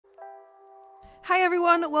Hey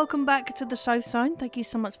everyone, welcome back to the South Zone. Thank you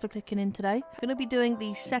so much for clicking in today. I'm going to be doing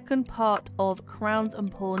the second part of Crowns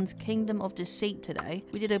and Pawns Kingdom of Deceit today.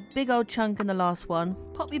 We did a big old chunk in the last one.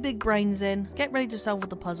 Pop your big brains in, get ready to solve all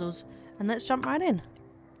the puzzles, and let's jump right in.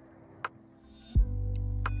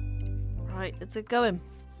 Right, let's get going.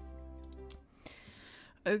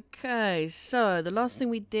 Okay, so the last thing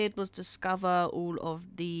we did was discover all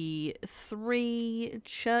of the 3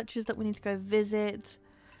 churches that we need to go visit.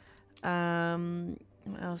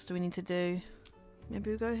 What else do we need to do? Maybe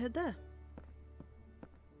we'll go ahead there.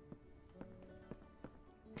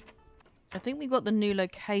 I think we got the new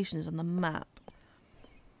locations on the map.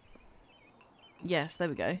 Yes, there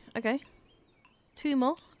we go. Okay. 2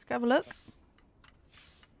 more. Let's go have a look.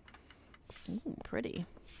 Ooh, pretty.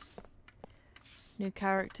 New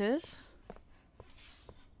characters.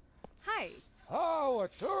 Hi. Oh, a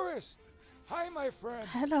tourist. Hi, my friend.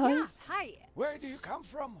 Hello. Yeah, hi. Where do you come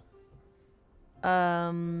from?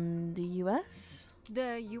 The US?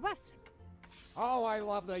 The U.S. Oh, I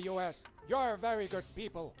love the U.S. You're very good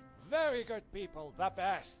people. Very good people. The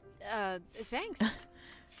best. Thanks.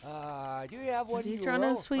 Do you have one Is he euro?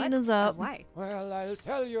 trying to sweeten us Uh, up? why? Well, I'll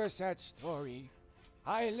tell you a sad story.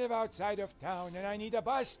 I live outside of town and I need a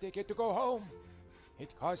bus ticket to go home.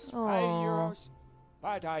 It costs 5 euros,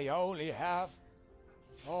 but I only have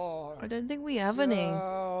 4. I don't think we have any.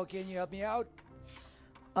 So, can you help me out?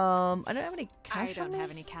 I don't have any cash I don't on me. have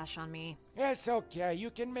any cash on me. It's okay. You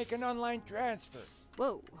can make an online transfer.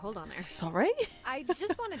 Whoa, hold on there. Sorry? I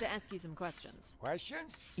just wanted to ask you some questions.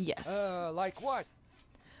 Questions? Yes. Like what?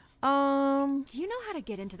 Do you know how to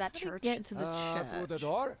get into that How do we church? get to the church? Through the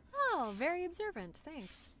door? Oh, very observant.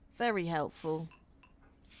 Thanks. Very helpful.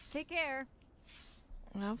 Take care.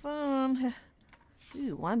 Have fun.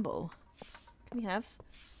 Ooh, wine bottle. Can we have?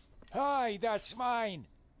 Hi, that's mine.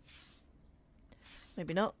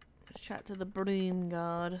 Maybe not. Let's chat to the broom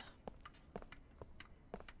guard.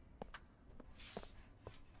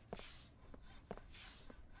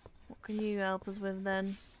 What can you help us with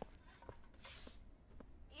then?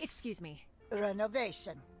 Excuse me.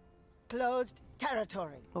 Renovation. Closed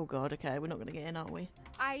territory. Oh god, okay, we're not gonna get in, are we?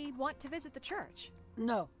 I want to visit the church.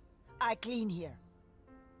 No, I clean here.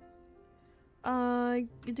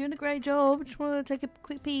 You're doing a great job. Just want to take a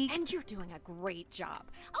quick peek. And you're doing a great job.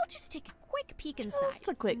 I'll just take a quick peek inside. Just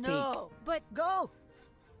a quick peek. No. But Go.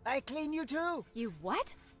 I clean you too. you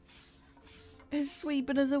what? It's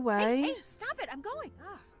sweeping us Hey, away. hey, stop it. I'm going.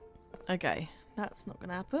 Okay, that's not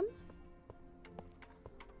gonna happen.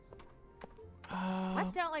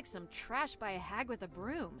 Swept out like some trash by a hag with a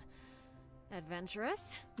broom.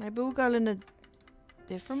 Adventurous. Maybe we'll go in a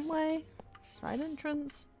different way. Side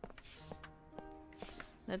entrance.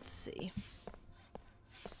 Let's see.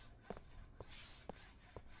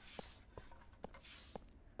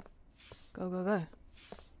 Go, go, go.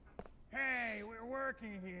 Hey, we're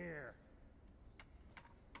working here.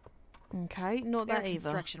 Okay, not There that are either.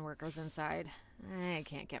 construction workers inside. I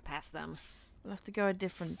can't get past them. We'll have to go a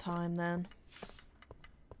different time then.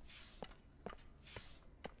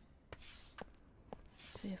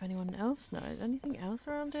 See if anyone else knows. Anything else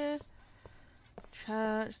around here?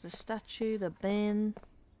 Church, the statue, the bin.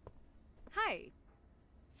 Hi.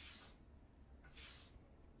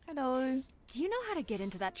 Hello. Do you know how to get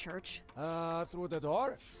into that church? Through the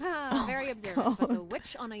door? Ah, very my observant, but the God.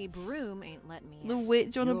 witch on a broom ain't letting me in. The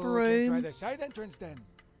witch on a You can try broom. the side entrance then.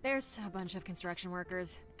 There's a bunch of construction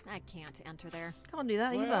workers. I can't enter there. Can't do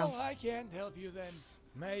that Well, either. I can't help you then.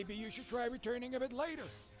 Maybe you should try returning a bit later.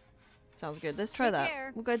 Sounds good. Let's try Take that.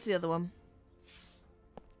 care. We'll go to the other one.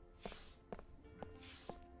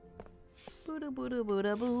 Boo boo boo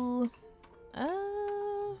boo boo.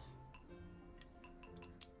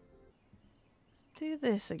 Let's do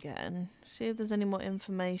this again. See if there's any more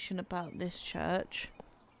information about this church.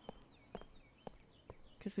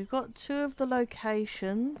 Because we've got 2 of the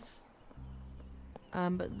locations.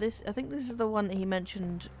 But this, I think this is the one that he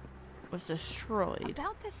mentioned was destroyed.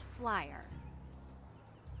 About this flyer.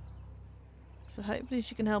 So hopefully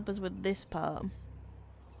she can help us with this part.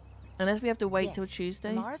 Unless we have to wait till Yes, Tuesday.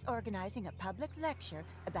 Tomorrow's organizing a public lecture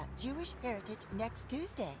about Jewish heritage next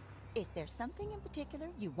Tuesday. Is there something in particular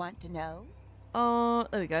you want to know?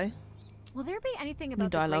 There we go. Will there be anything about the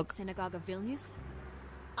dialogue. Great Synagogue of Vilnius?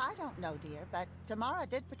 I don't know, dear, but Tamara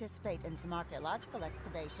did participate in some archaeological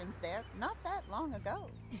excavations there not that long ago.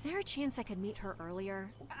 Is there a chance I could meet her earlier?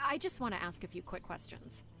 I just want to ask a few quick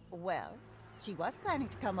questions. Well, she was planning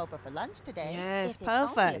to come over for lunch today. Yes, if it's only a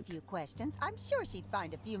perfect. few questions, I'm sure she'd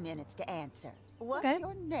find a few minutes to answer. What's Okay.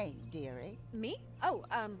 your name, dearie? Me? Oh,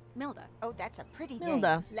 Melda. Oh, that's a pretty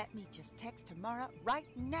Milda. name. Let me just text Tamara right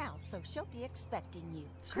now so she'll be expecting you.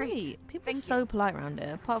 Sweet. People are Thank so you. polite around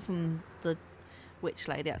here, apart from the witch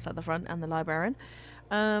lady outside the front and the librarian.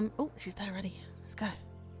 Oh, she's there already. Let's go.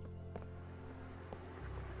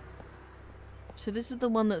 So this is the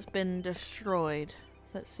one that's been destroyed.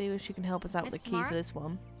 So let's see if she can help us out with Miss the key for Tamara? this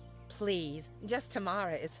one. Please, just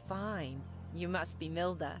Tamara is fine. You must be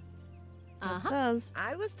Milda. It says.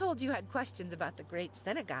 I was told you had questions about the Great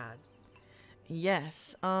Synagogue.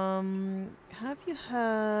 Yes. Have you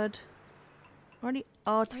heard? Are any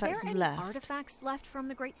Are artifacts there any left? artifacts left from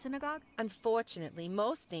the Great Synagogue? Unfortunately,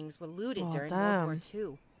 most things were looted Oh, during damn. World War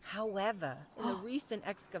II. However, in the recent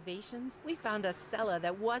excavations, we found a cellar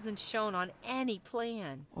that wasn't shown on any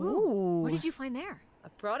plan. Ooh. What did you find there? I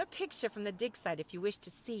brought a picture from the dig site if you wish to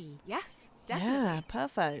see. Yes, definitely. Yeah,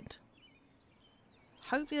 perfect.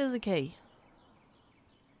 Hopefully there's a key.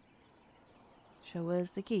 Show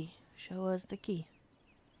us the key. Show us the key.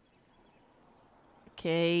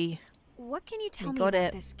 Key. What can you tell We me got about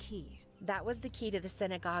it. this key? That was the key to the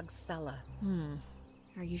synagogue's cellar.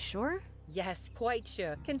 Are you sure? Yes, quite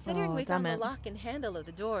sure, considering Oh, we found damn the it. lock and handle of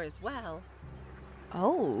the door as well.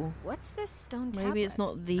 Oh. What's this stone tablet? Maybe it's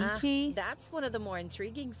not the Ah, key? That's one of the more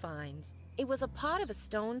intriguing finds. It was a part of a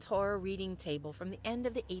stone Torah reading table from the end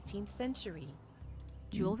of the 18th century.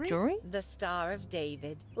 Jewelry? Jewelry? The Star of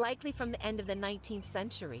David, likely from the end of the 19th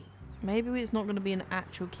century. Maybe it's not going to be an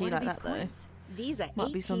actual key What like are these that coins? These are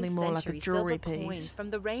Might be 18th something more like a century jewelry silver piece. coins from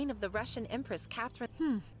the reign of the Russian Empress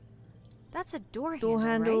Catherine. That's a door, though. Door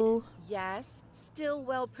handle, handle. right? Yes, still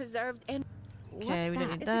well preserved, and Okay, What's we don't that?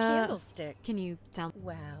 need it's that. a candlestick. Can you tell?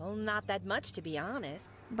 Well, not that much to be honest.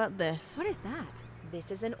 But this. What is that? This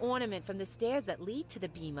is an ornament from the stairs that lead to the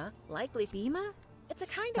bima, likely. Bima? It's a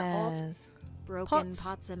kind of altar. Stairs. Broken Pots.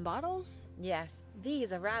 pots and bottles? Yes,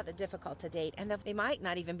 these are rather difficult to date, and they might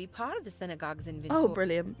not even be part of the synagogue's inventory. Oh,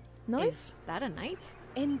 brilliant. Knife? Is that a knife?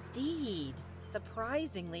 Indeed.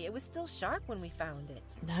 Surprisingly, it was still sharp when we found it.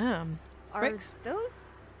 Damn. Are Bricks? those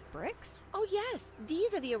bricks? Oh yes,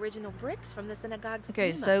 these are the original bricks from the synagogue's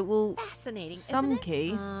Okay, bima. so we'll... Fascinating, Some isn't it?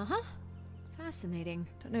 key. Uh-huh. Fascinating.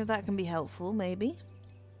 Don't know if that can be helpful, maybe.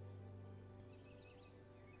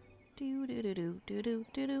 Do do do do do do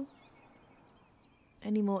do do.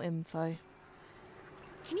 Any more info?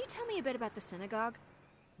 Can you tell me a bit about the synagogue?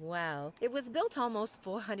 Well, it was built almost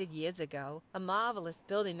 400 years ago. A marvelous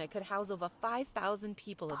building that could house over 5,000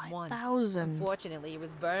 people at once. 5,000. Unfortunately, it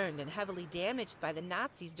was burned and heavily damaged by the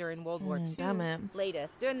Nazis during World War II. Damn it. Later,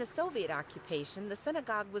 during the Soviet occupation, the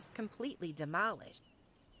synagogue was completely demolished.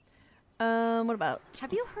 What about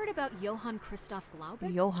Have you heard about Johann Christoph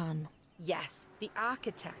Glaubitz? Johann? Yes, the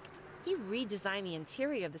architect. He redesigned the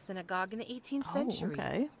interior of the synagogue in the 18th Oh, century.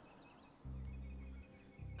 okay.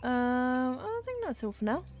 I think that's all for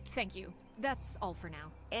now. Thank you. That's all for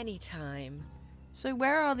now. Anytime. So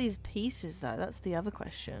where are these pieces, though? That's the other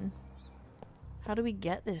question. How do we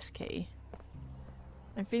get this key?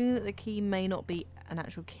 I'm feeling that the key may not be an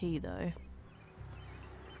actual key, though.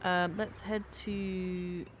 Let's head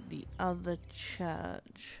to the other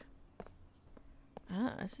church.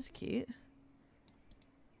 Ah, this is cute.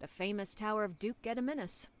 The famous Tower of Duke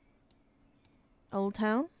Gediminas. Old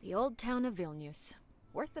Town? The old town of Vilnius.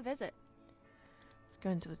 Worth the visit. Let's go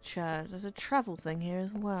into the church. There's a travel thing here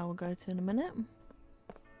as well. We'll go to in a minute.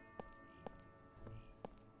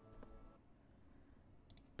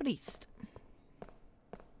 Priest.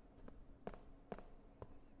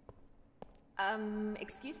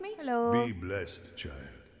 Excuse me? Hello. Be blessed, child.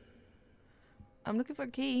 I'm looking for a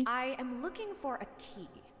key. I am looking for a key.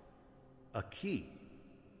 A key.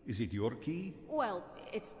 Is it your key? Well,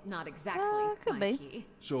 it's not exactly could my be. key.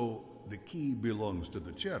 So the key belongs to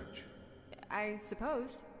the church. I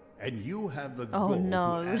suppose. And you have the Oh, gall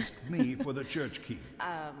no. to ask me for the church key.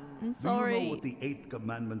 I'm Do you sorry. know what the 8th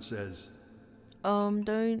commandment says?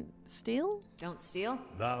 Don't steal? Don't steal.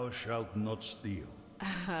 Thou shalt not steal.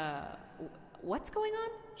 What's going on?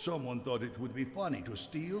 Someone thought it would be funny to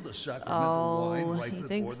steal the sacramental wine Oh, right he before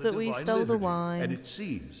thinks the that we divine stole the liturgy, wine. And it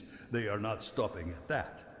seems they are not stopping at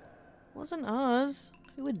that. Wasn't us.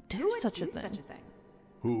 Who would do Who would such do a thing? such a thing?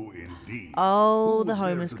 Who indeed? Oh, Who the would dare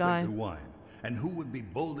homeless to guy. take the wine? And who would be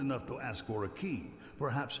bold enough to ask for a key,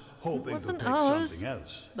 perhaps hoping to wasn't take us. something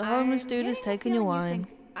else? The homeless I'm dude is getting a taking your feeling you wine.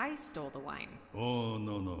 think I stole the wine. Oh,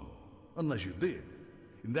 no. Unless you did.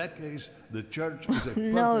 In that case, the church is a perfect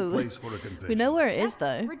No. place for a confession. We know where it is,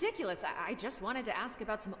 That's though. ridiculous. I just wanted to ask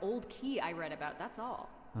about some old key I read about, that's all.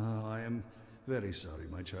 I am very sorry,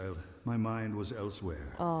 my child. My mind was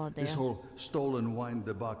elsewhere. Oh, dear. This whole stolen wine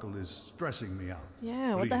debacle is stressing me out.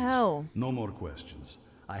 Yeah, what the Please, hell? no more questions.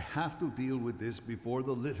 I have to deal with this before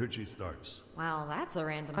the liturgy starts. Wow, that's a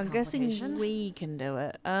random I'm complication. guessing we can do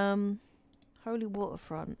it. Holy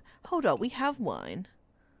Waterfront. Hold up, we have wine.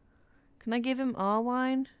 Can I give him our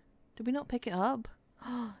wine? Did we not pick it up?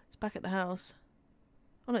 It's back at the house.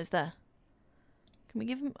 Oh no, it's there. Can we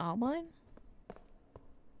give him our wine?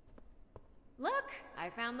 Look, I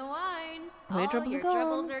found the wine. All your troubles your are gone.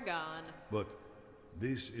 troubles are gone. But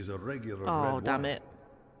this is a regular red Oh, wine. damn it.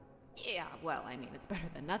 Yeah, well, I mean, it's better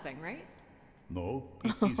than nothing, right? No,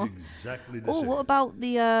 it is exactly the Oh, same. what about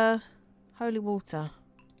the holy water?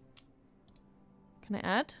 Can I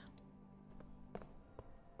add?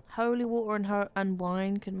 Holy water and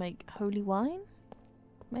wine can make holy wine?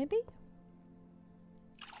 Maybe?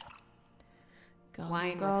 Gargle, Wine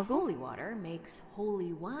with gargle. holy water makes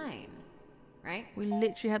holy wine, right? We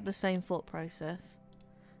literally had the same thought process.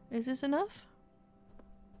 Is this enough?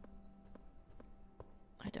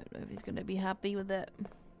 I don't know if he's going to be happy with it.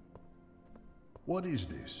 What is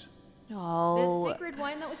this? Oh. The sacred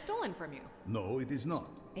wine that was stolen from you. No, it is not.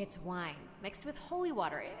 It's wine mixed with holy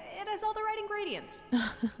water. It has all the right ingredients.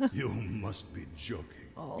 You must be joking.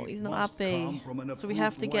 Oh, It he's not must happy. come from an So we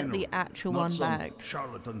have to approved get the winery, actual not one some back.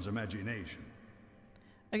 charlatan's imagination.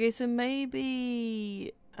 Okay, so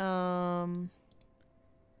maybe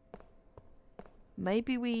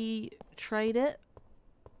maybe we trade it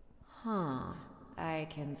Huh. I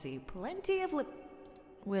can see plenty of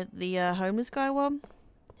with the homeless guy one,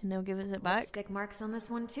 and they'll give us it back. lipstick marks on this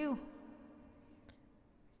one, too.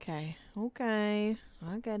 Okay, okay,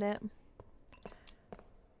 I get it.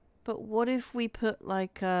 But what if we put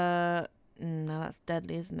like no, that's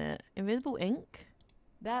deadly, isn't it? Invisible ink?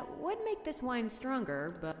 That would make this wine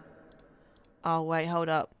stronger, but... Oh wait, hold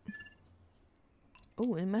up.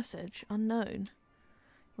 Oh, a message. Unknown.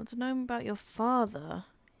 Want to know about your father?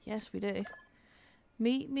 Yes, we do.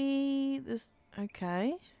 Meet me this...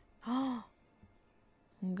 Okay.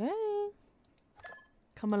 Okay.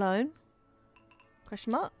 Come alone.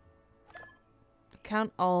 Question mark?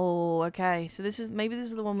 Count... Oh, okay. So this is... Maybe this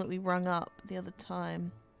is the one that we rung up the other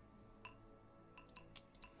time.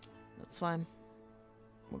 That's fine.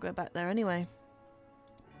 We'll go back there anyway.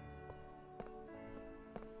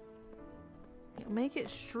 It'll make it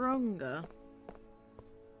stronger.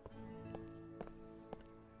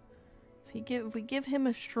 If we give him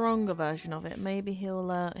a stronger version of it, maybe he'll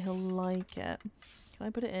like it. Can I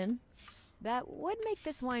put it in? That would make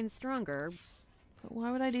this wine stronger. But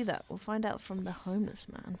why would I do that? We'll find out from the homeless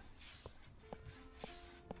man.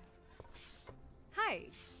 Hi.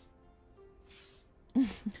 Is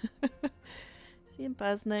he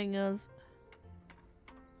impersonating us?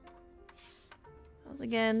 Us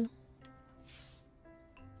again.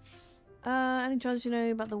 Any chance you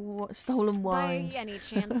know about the stolen wine? By any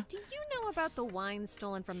chance, do you know about the wine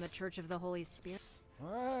stolen from the Church of the Holy Spirit?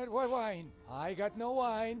 What wine? I got no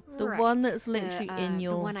wine. The one that's literally in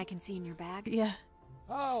your... The one I can see in your bag? Yeah.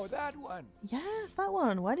 Oh, that one. Yes, that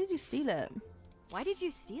one. Why did you steal it? Why did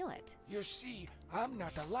you steal it? You see, I'm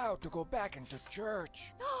not allowed to go back into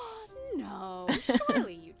church. No,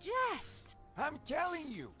 surely you jest. I'm telling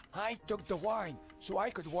you, I took the wine so I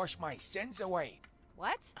could wash my sins away.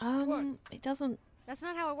 What? What? It doesn't That's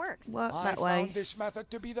not how it works. work I that found way. this method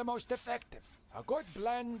to be the most effective. A good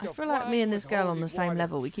blend I of feel like me wine and this with girl on holy the same water.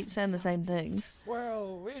 level. We keep saying the same things.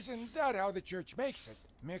 Well, isn't that how the church makes it?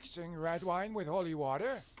 Mixing red wine with holy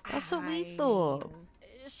water? That's what we thought.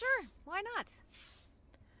 Sure, why not?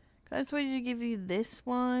 Can I persuade you to give you this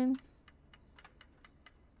wine?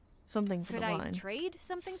 Something for Could the I wine. trade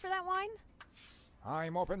something for that wine?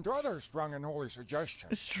 I'm open to other strong and holy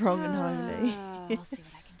suggestions. Strong and holy. I'll see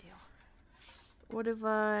what I can do. What if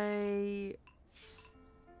I...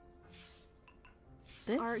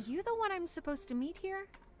 This? Are you the one I'm supposed to meet here?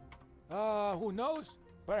 Who knows?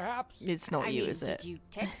 Perhaps. It's not I you, mean, is it? Did you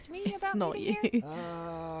text me It's about not meeting you. here?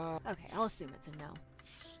 Okay, I'll assume it's a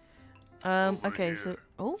no. Okay, so...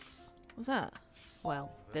 Oh, what's that?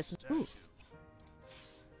 Well, this... Ooh.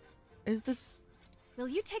 Is the... Will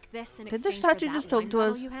you take this in Did the exchange for statue that just talk wine to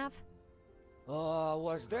bottle us? you have?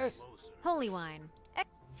 What's this? Holy wine.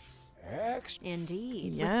 Extra.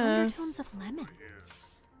 Indeed. Yeah. With undertones of lemon.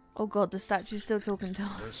 Oh god, the statue's still talking to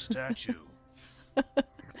The us. statue.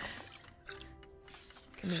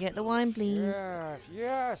 Can we get the wine, please?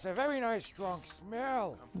 Yes, a very nice strong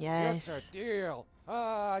smell. Yes. That's a deal.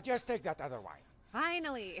 Just take that other wine.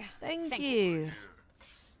 Finally. Thank you.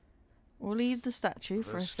 We'll leave the statue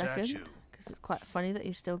for The a second. statue. Because it's quite funny that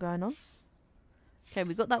he's still going on. Okay,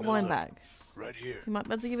 we got that wine Miller. bag. Right here. You might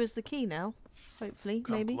be able to give us the key now. Hopefully,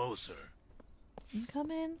 Come maybe. closer.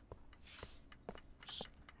 Come in.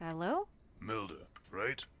 Hello? Milda,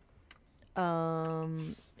 right?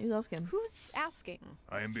 Who's asking? Who's asking?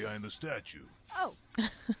 I am behind the statue. Oh,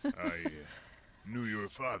 I knew your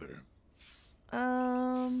father.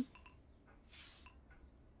 Do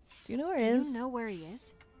you know where he do is? you know where he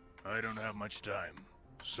is? I don't have much time.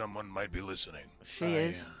 Someone might be listening. She I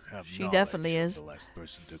is. Have She knowledge definitely of is. the last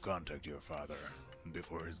person to contact your father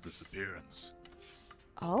before his disappearance.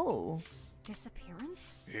 Oh.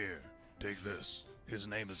 Disappearance? Here, take this. His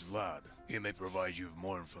name is Vlad. He may provide you with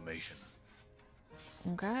more information.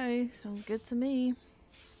 Okay, sounds good to me.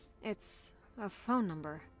 It's a phone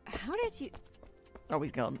number. How did you... Oh,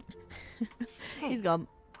 he's gone. Hey, He's gone.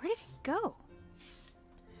 where did he go?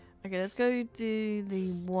 Okay, let's go do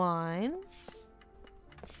the wine.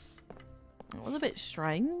 That was a bit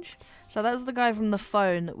strange. So that's the guy from the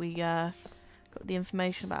phone that we got the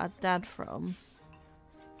information about our dad from.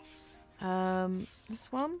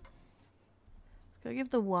 This one. Let's go give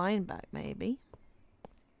the wine back, maybe.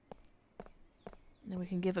 Then we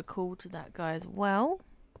can give a call to that guy as well.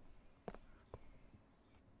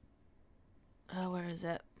 Oh, where is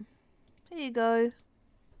it? Here you go.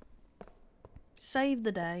 Save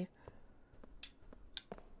the day.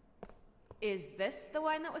 Is this the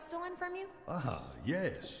wine that was stolen from you? Ah,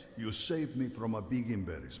 yes. You saved me from a big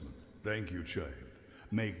embarrassment. Thank you, child.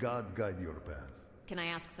 May God guide your path. Can I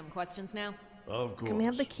ask some questions now? Of course. Can we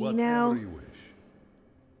have the key Whatever now? you wish.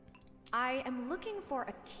 I am looking for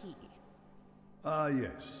a key. Ah,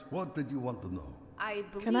 yes. What did you want to know? I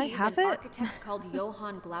believe Can I have an it? architect called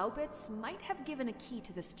Johann Glaubitz might have given a key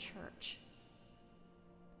to this church.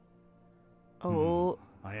 Oh,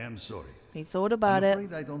 I am sorry. he thought about I'm it.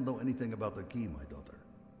 afraid I don't know anything about the key, my daughter.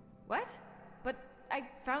 What? But I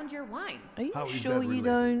found your wine. Are you How is sure that you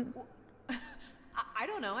related? don't? I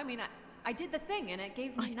don't know. I mean, I did the thing and it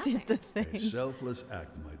gave me I nothing. did the A thing. selfless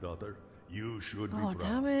act, my daughter. You should be Oh, proud.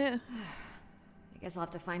 damn it. I guess I'll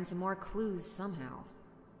have to find some more clues somehow.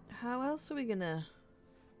 How else are we gonna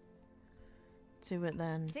do it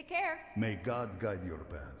then? Take care. May God guide your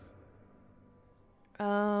path.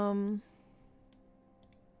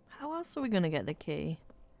 How else are we gonna get the key?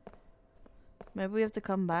 Maybe we have to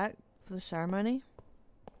come back for the ceremony?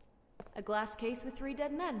 A glass case with 3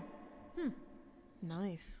 dead men.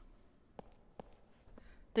 Nice.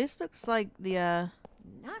 This looks like the,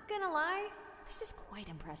 Not gonna lie, this is quite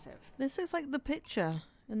impressive. this looks like the picture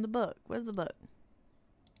in the book. Where's the book?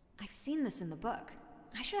 I've seen this in the book.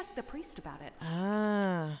 I should ask the priest about it.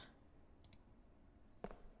 Ah.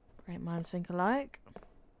 Great minds think alike.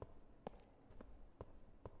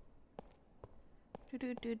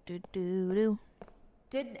 Do-do-do-do-do-do.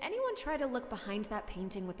 Did anyone try to look behind that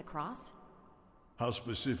painting with the cross? How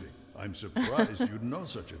specific. I'm surprised you'd know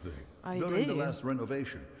such a thing. I During the do. last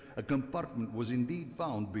renovation, a compartment was indeed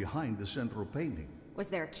found behind the central painting. Was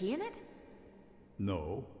there a key in it?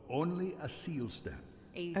 No, only a seal stamp.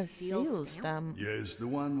 A A seal seal stamp? stamp. Yes, the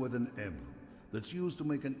one with an emblem that's used to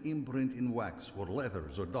make an imprint in wax for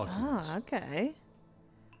letters or documents. Ah, okay.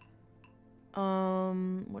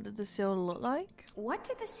 What did the seal look like? What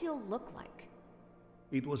did the seal look like?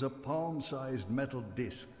 It was a palm-sized metal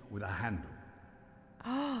disc with a handle.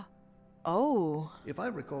 Oh, If I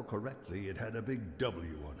recall correctly, it had a big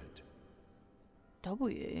W on it.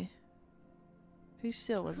 W. Whose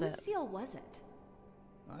seal was Whose it? seal was it?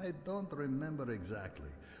 I don't remember exactly,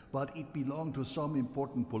 but it belonged to some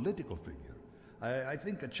important political figure. I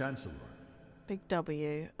think a chancellor. Big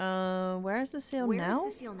W. Where is the seal Where now?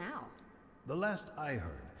 is the seal now? The last I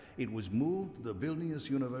heard, it was moved to the Vilnius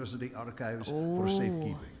University archives for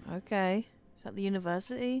safekeeping. Okay. Is that the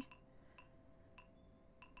university?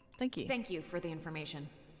 Thank you. Thank you for the information.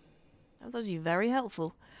 That was actually very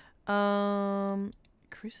helpful.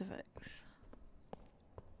 Crucifix.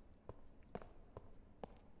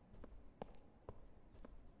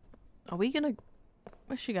 Are we gonna...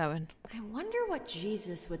 Where's she going? I wonder what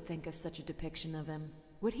Jesus would think of such a depiction of him.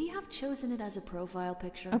 Would he have chosen it as a profile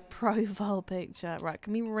picture? A profile picture. Right,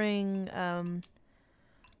 can we ring,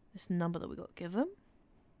 this number that we got given?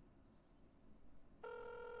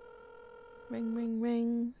 Ring, ring,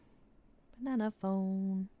 ring. Banana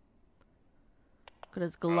phone. Good,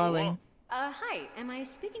 it's glowing. Hi. Am I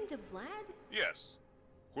speaking to Vlad? Yes.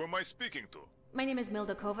 Who am I speaking to? My name is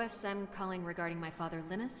Milda Kovas. I'm calling regarding my father,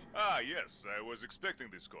 Linus. Ah, yes. I was expecting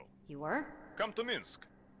this call. You were? Come to Minsk.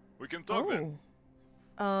 We can talk then.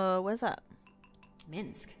 Where's that?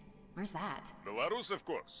 Minsk. Where's that? Belarus, of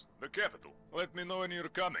course. The capital. Let me know when you're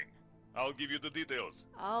coming. I'll give you the details.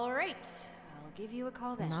 All right. I'll give you a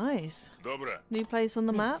call then. Nice. Dobra. New place on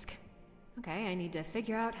the map? Minsk. Okay, I need to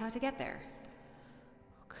figure out how to get there.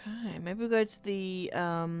 Okay, maybe we'll go to the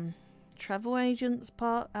travel agents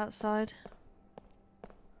part outside.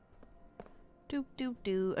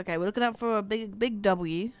 Okay, we're looking out for a big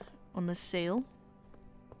W on the seal.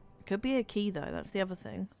 Could be a key though, that's the other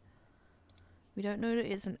thing. We don't know that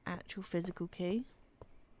it's an actual physical key.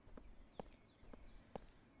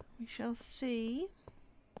 We shall see.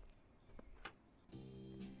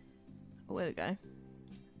 Oh, there we go.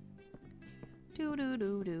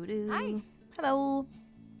 Hi. Hello.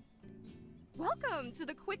 Welcome to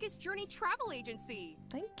the quickest journey travel agency.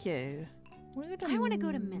 Thank you. I want to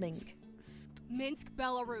go to Minsk. Minsk,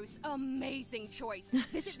 Belarus. Amazing choice.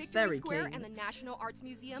 Visit Victory Very Square keen. and the National Arts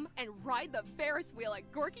Museum and ride the Ferris wheel at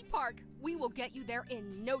Gorky Park. We will get you there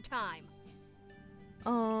in no time.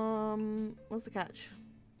 What's the catch?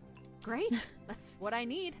 Great. That's what I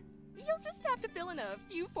need. You'll just have to fill in a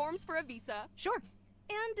few forms for a visa. Sure.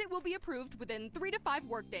 And it will be approved within 3 to 5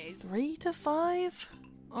 workdays. 3 to 5?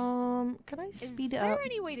 Can I speed it up? Is there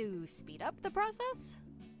any way to speed up the process?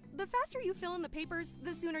 The faster you fill in the papers,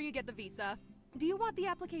 the sooner you get the visa. Do you want the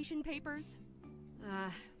application papers?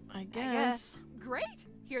 I guess. Great!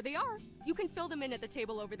 Here they are. You can fill them in at the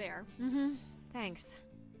table over there. Mm-hmm. Thanks.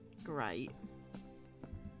 Great.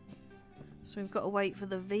 So we've got to wait for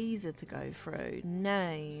the visa to go through.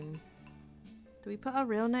 Name. Do we put our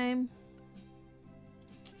real name?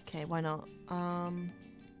 Okay, why not?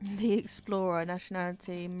 The Explorer,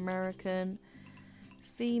 nationality, American,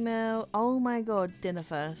 female. Oh my god, dinner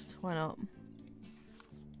first. Why not?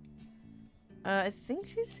 I think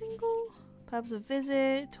she's single. Purpose of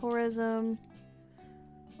visit, tourism,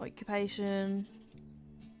 occupation.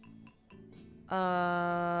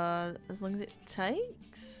 As long as it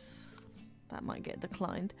takes. That might get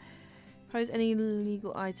declined. Pose any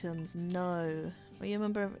illegal items? No. Are you a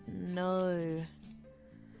member of? No.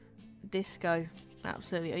 Disco.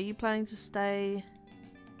 Absolutely. Are you planning to stay?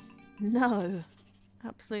 No.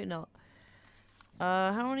 Absolutely not.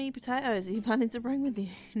 How many potatoes are you planning to bring with you?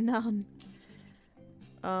 None.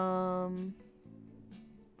 Do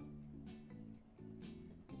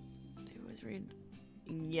you always read?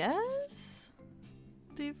 Yes?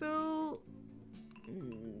 Do you feel?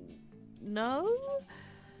 No?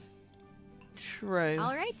 True.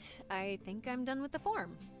 Alright, I think I'm done with the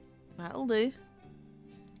form. That'll do.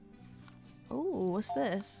 Oh, what's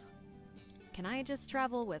this? Can I just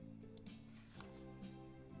travel with...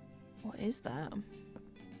 What is that?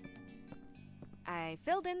 I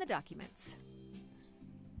filled in the documents.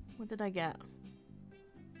 What did I get?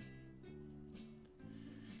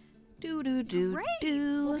 Great!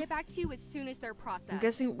 We'll get back to you as soon as they're processed. I'm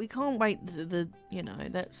guessing we can't wait you know,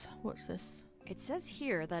 let's watch this. It says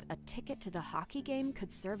here that a ticket to the hockey game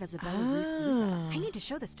could serve as a Belarus visa. I need to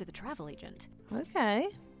show this to the travel agent. Okay.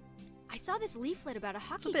 I saw this leaflet about a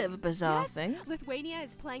hockey It's a bit of a bizarre thing. Lithuania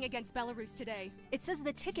is playing against Belarus today. It says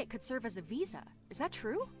the ticket could serve as a visa. Is that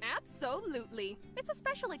true? Absolutely. It's a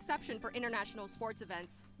special exception for international sports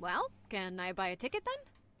events. Well, can I buy a ticket then?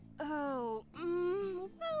 Oh,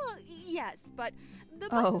 well, yes, but the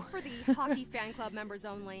bus is for the hockey fan club members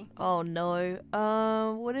only. Oh no.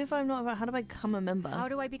 What if I'm not? How do I become a member? How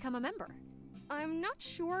do I become a member? I'm not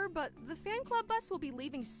sure, but the fan club bus will be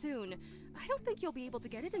leaving soon. I don't think you'll be able to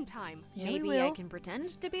get it in time. Yeah, Maybe I can pretend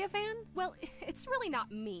to be a fan? Well, it's really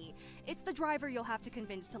not me. It's the driver you'll have to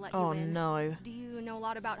convince to let you Oh in. no. Do you know a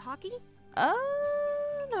lot about hockey?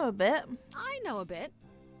 Know a bit. I know a bit.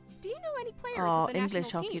 Do you know any players Oh, of the English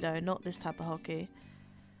national hockey team? though, not this type of hockey.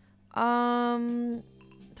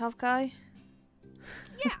 Tough guy.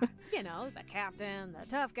 Yeah, you know, the captain, the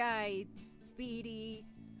tough guy, Speedy,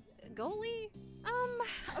 goalie.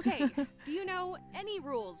 Okay. Do you know any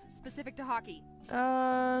rules specific to hockey?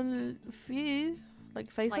 Few. Like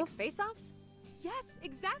face Like off? face-offs? Yes,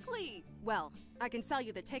 exactly. Well, I can sell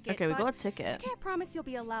you the ticket. Okay, we but got a ticket. I can't promise you'll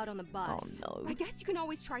be allowed on the bus. Oh, no. I guess you can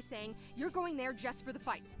always try saying you're going there just for the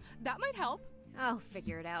fights. That might help. I'll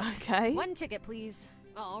figure it out. Okay. One ticket, please.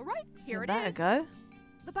 All right, here it That'll is. go.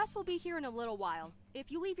 The bus will be here in a little while.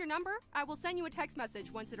 If you leave your number, I will send you a text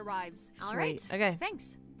message once it arrives. All right. Sweet. Okay.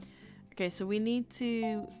 Thanks. Okay, so we need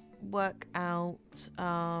to work out, this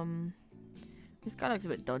guy looks a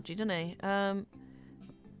bit dodgy, doesn't he? We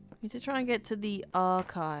need to try and get to the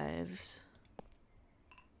archives,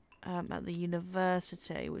 at the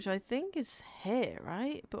university, which I think is here,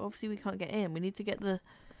 right? But obviously we can't get in. We need to get the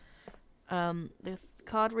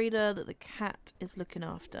card reader that the cat is looking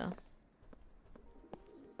after.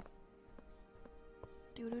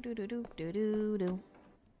 Do.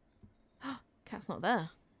 Cat's not there.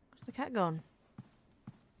 Where's the cat gone?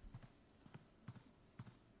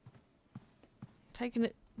 Taking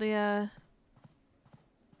the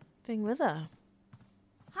thing with her.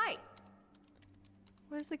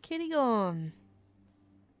 Where's the kitty gone?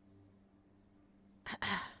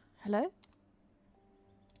 Hello?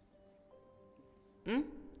 Hmm?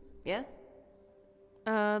 Yeah?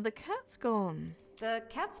 The cat's gone. The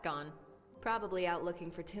cat's gone. Probably out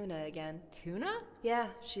looking for Tuna again. Tuna? Yeah,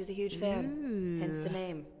 she's a huge fan. Ooh. Hence the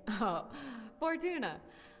name. Oh, poor Tuna.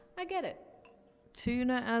 I get it.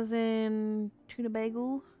 Tuna as in tuna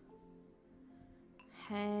bagel?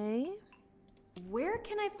 Hey? Where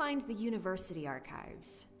can I find the university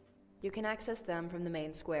archives? You can access them from the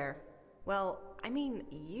main square. Well, I mean,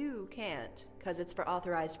 you can't, because it's for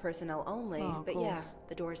authorized personnel only. Oh, but yeah,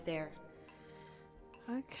 the door's there.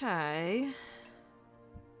 Okay.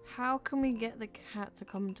 How can we get the cat to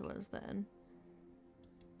come to us then?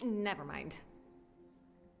 Never mind.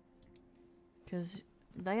 Because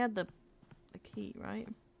they had the key, right?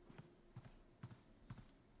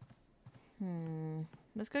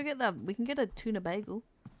 Let's go get that. We can get a tuna bagel.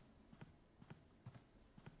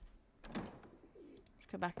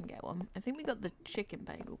 Let's go back and get one. I think we got the chicken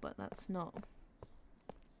bagel, but that's not.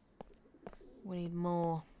 We need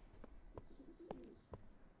more.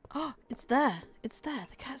 Oh, it's there. It's there.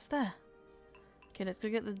 The cat's there. Okay, let's go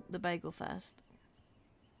get the bagel first.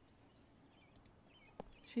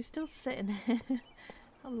 She's still sitting here.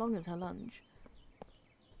 How long is her lunch?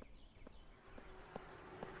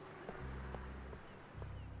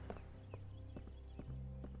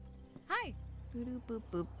 Hi. Boo boo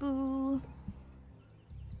boo boo.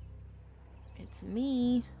 It's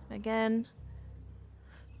me again.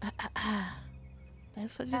 They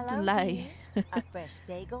have such a Hello, delay. dear. A fresh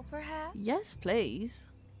bagel, perhaps? Yes, please.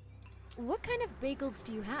 What kind of bagels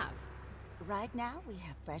do you have? Right now, we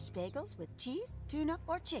have fresh bagels with cheese, tuna,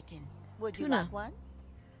 or chicken. Would you Tuna. like one?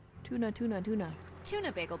 Tuna, tuna, tuna.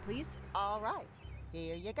 Tuna bagel, please. All right.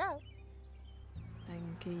 Here you go.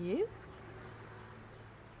 Thank you.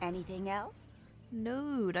 Anything else?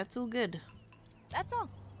 No, that's all good. That's all.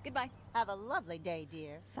 Goodbye. Have a lovely day,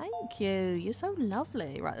 dear. Thank you. You're so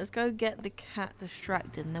lovely. Right, let's go get the cat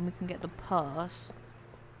distracted and then we can get the pass.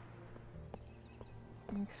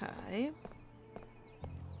 Okay.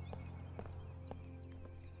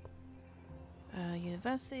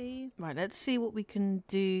 University. Right, let's see what we can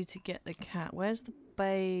do to get the cat. Where's the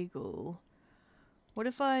bagel? What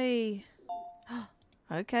if I...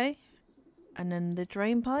 Okay. And then the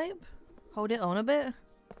drain pipe? Hold it on a bit.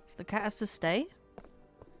 So the cat has to stay.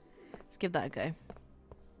 Let's give that a go.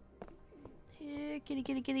 Here, kitty,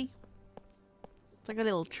 kitty, kitty. It's like a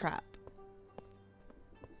little trap.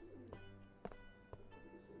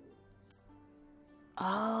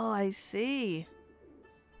 Oh, I see.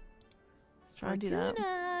 Let's try and do that.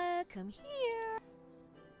 Tuna, come here.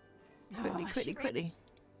 Quickly, Oh, quickly, she ran- quickly.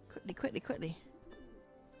 Quickly, quickly, quickly.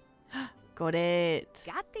 Got it.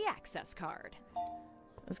 Got the access card.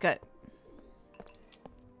 Let's go.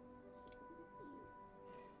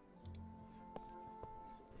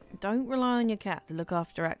 Don't rely on your cat to look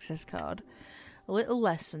after access card. A little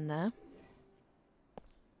lesson there.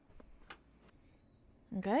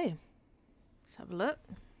 Okay. Let's have a look.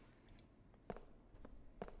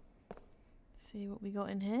 See what we got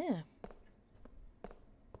in here.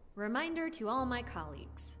 Reminder to all my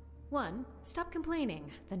colleagues. 1. Stop complaining.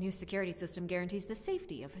 The new security system guarantees the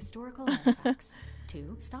safety of historical artifacts.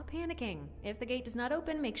 2. Stop panicking. If the gate does not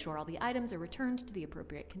open, make sure all the items are returned to the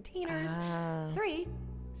appropriate containers. 3.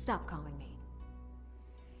 Stop calling me.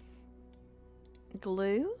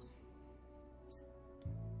 Glue.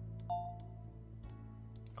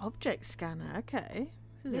 Object scanner. Okay.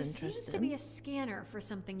 This is This interesting. seems to be a scanner for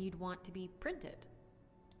something you'd want to be printed.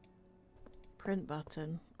 Print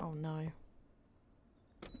button. Oh no.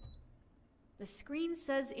 The screen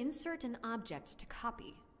says insert an object to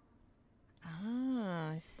copy.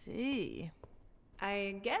 Ah, I see.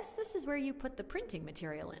 I guess this is where you put the printing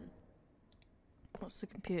material in. What's the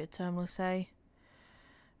computer terminal say?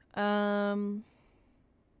 What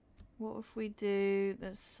if we do,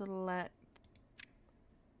 let's select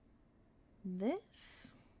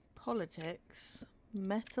this, politics,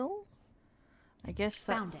 metal. I guess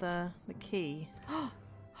Found that's it. the key.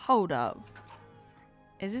 Hold up.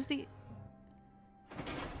 Is this the...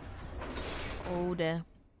 Oh dear.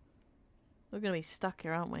 We're gonna be stuck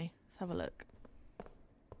here, aren't we? Let's have a look.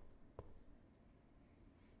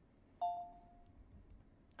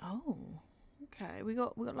 Oh, okay. We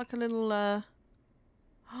got like a little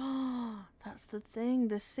oh, that's the thing,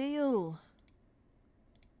 the seal.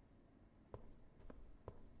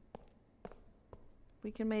 We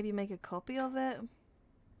can maybe make a copy of it.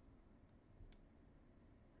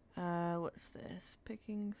 What's this?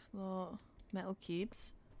 Picking slot, metal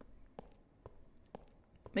cubes.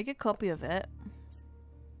 Make a copy of it.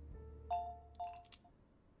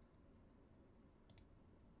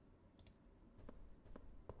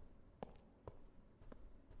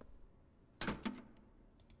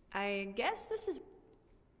 I guess this is...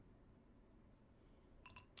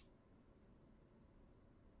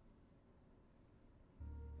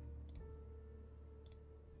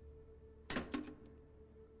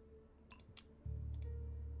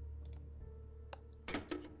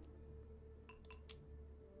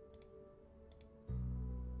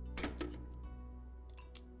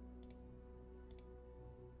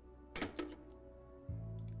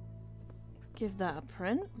 Give that a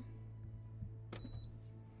print.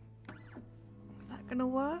 Is that gonna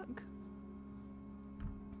work?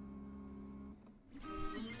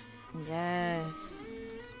 Yes.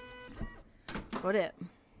 Got it.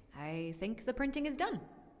 I think the printing is done.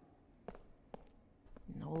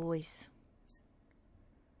 Nice.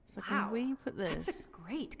 So Wow, can we put this? That's a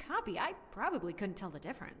great copy. I probably couldn't tell the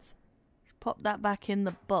difference. Let's pop that back in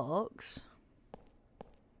the box.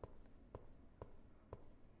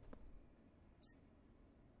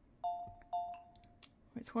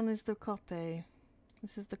 Which one is the copy?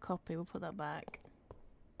 This is the copy. We'll put that back.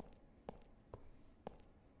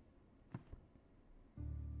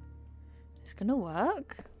 It's gonna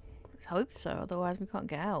work. Let's hope so, otherwise we can't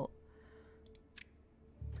get out.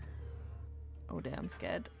 Oh dear, I'm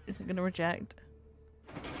scared. Is it gonna reject?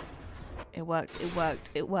 It worked, it worked,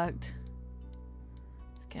 it worked.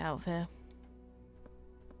 Let's get out of here.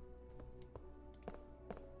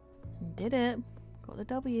 Did it. Got the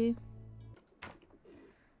W.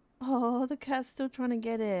 Oh, the cat's still trying to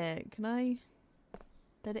get it. Can I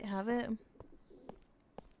let it have it?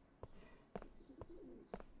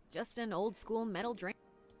 Just an old school metal drink.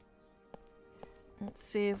 Let's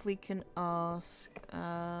see if we can ask.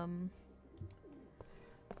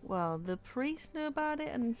 Well, the priest knew about it,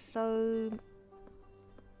 and so.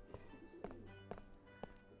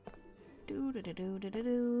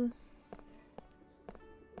 Do.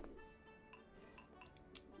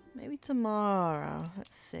 Maybe tomorrow.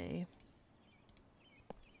 Let's see.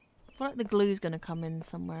 I feel like the glue's gonna come in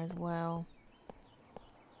somewhere as well.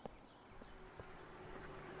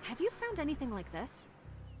 Have you found anything like this?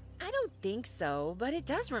 I don't think so, but it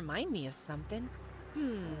does remind me of something.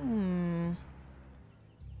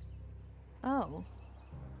 Oh.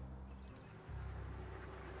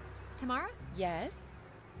 Tamara? Yes?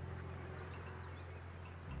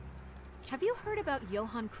 Have you heard about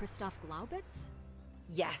Johann Christoph Glaubitz?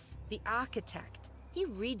 Yes, the architect. He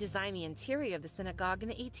redesigned the interior of the synagogue in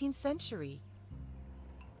the 18th century.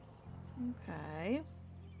 Okay.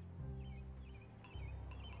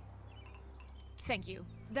 Thank you.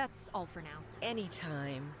 That's all for now.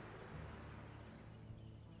 Anytime.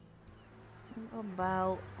 What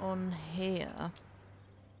about on here?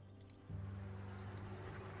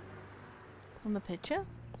 On the picture?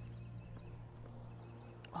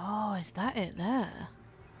 Oh, is that it there?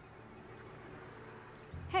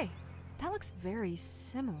 Hey, that looks very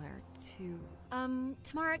similar to...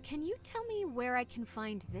 Tamara, can you tell me where I can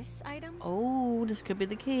find this item? Oh, this could be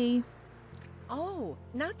the key. Oh,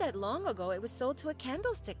 not that long ago it was sold to a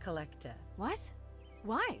candlestick collector. What?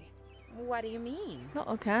 Why? What do you mean? It's not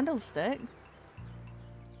a candlestick.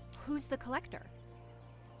 Who's the collector?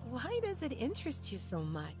 Why does it interest you so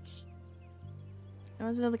much?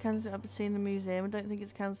 There's another candlestick I've seen in the museum. I don't think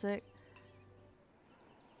it's a candlestick.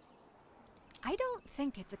 I don't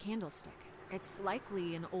think it's a candlestick. It's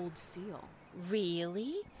likely an old seal.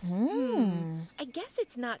 Really? I guess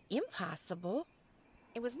it's not impossible.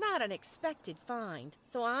 It was not an expected find,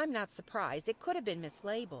 so I'm not surprised. It could have been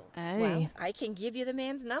mislabeled. Hey. Well, I can give you the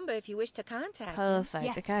man's number if you wish to contact him. Perfect.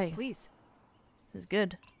 Yes, okay. please. This is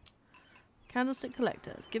good. Candlestick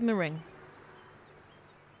collector. Let's give him a ring.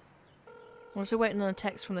 I'm also waiting on a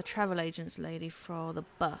text from the travel agents lady for the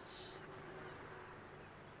bus.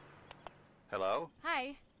 Hello?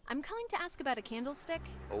 Hi. I'm calling to ask about a candlestick.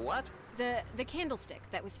 A what? The candlestick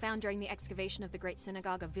that was found during the excavation of the Great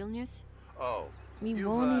Synagogue of Vilnius. Oh, We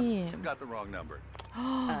want him. you've got the wrong number.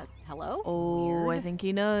 Hello? Oh, Weird. I think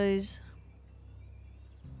he knows.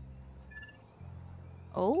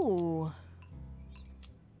 Oh.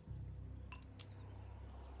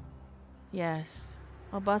 Yes.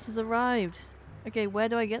 Our bus has arrived. Okay, where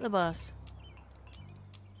do I get the bus?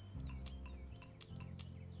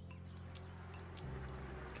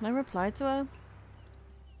 Can I reply to her?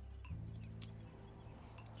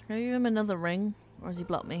 Can I give him another ring? Or has he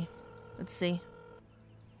blocked me? Let's see.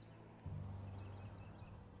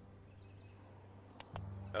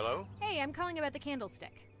 Hello? Hey, I'm calling about the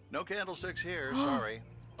candlestick. No candlesticks here, sorry.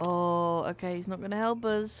 Oh, okay, he's not gonna help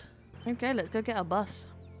us. Okay, let's go get our bus.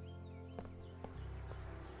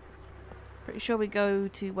 Pretty sure we go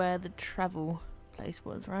to where the travel place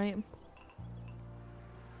was, right?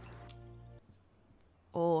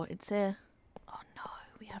 Oh, it's here. Oh no,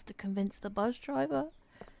 we have to convince the bus driver.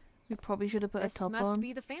 We probably should have put a top This must on.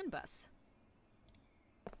 be the fan bus.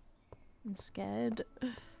 I'm scared.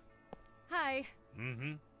 Hi.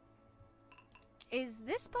 Mm-hmm. Is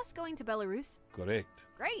this bus going to Belarus? Correct.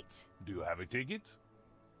 Great. Do you have a ticket?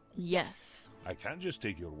 Yes. I can't just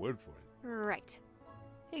take your word for it. Right.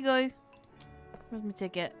 Here you go. Where's my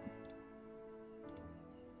ticket?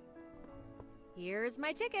 Here's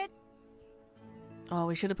my ticket. Oh,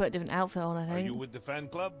 we should have put a different outfit on, I Are think. you with the fan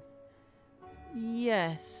club?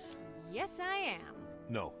 Yes. Yes, I am.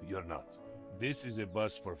 No, you're not. This is a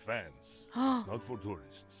bus for fans. It's not for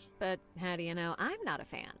tourists. But how do you know I'm not a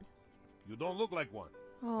fan? You don't look like one.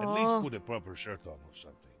 Aww. At least put a proper shirt on or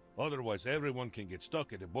something. Otherwise, everyone can get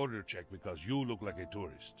stuck at a border check because you look like a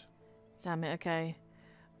tourist. Damn it, okay.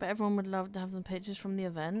 But everyone would love to have some pictures from the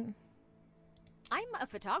event. I'm a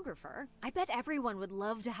photographer. I bet everyone would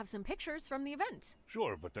love to have some pictures from the event.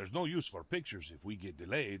 Sure, but there's no use for pictures if we get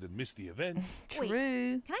delayed and miss the event. True. Wait,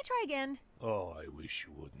 can I try again? Oh, I wish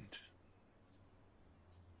you wouldn't.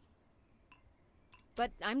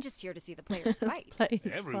 But I'm just here to see the players fight.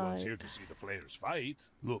 Everyone's here to see the players fight.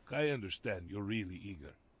 Look, I understand you're really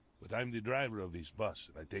eager, but I'm the driver of this bus,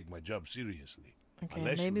 and I take my job seriously. Okay,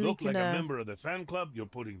 Unless you maybe we look can, like a member of the fan club, you're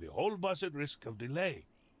putting the whole bus at risk of delay.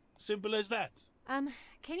 Simple as that.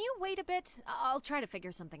 Can you wait a bit? I'll try to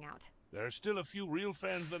figure something out. There are still a few real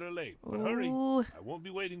fans that are late, but Ooh. hurry. I won't be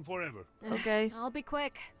waiting forever. Okay. I'll be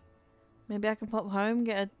quick. Maybe I can pop home,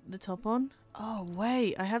 get the top on. Oh,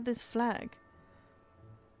 wait. I have this flag.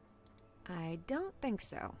 I don't think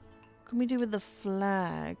so. What can we do with the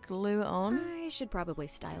flag? Glue it on? I should probably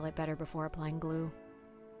style it better before applying glue.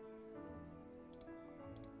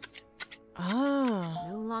 Ah.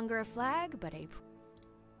 No longer a flag, but a...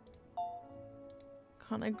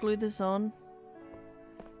 Can't I glue this on?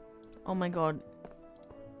 Oh my god.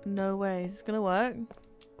 No way. Is this gonna work?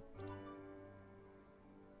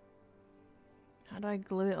 How do I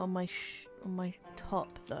glue it on my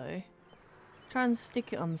top though? Try and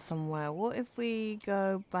stick it on somewhere. What if we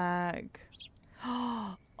go back?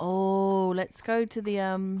 Oh, let's go to the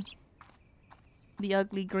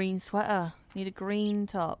ugly green sweater. Need a green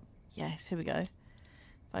top. Yes, here we go. If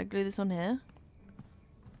I glue this on here.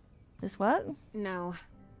 This work? No.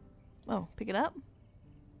 Oh, pick it up.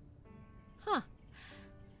 Huh.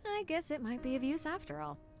 I guess it might be of use after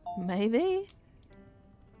all. Maybe.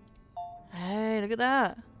 Hey, look at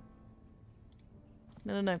that.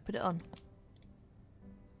 No, put it on.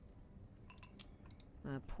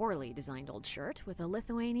 A poorly designed old shirt with a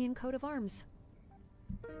Lithuanian coat of arms.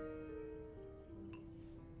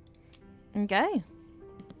 Okay.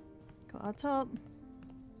 Got our top.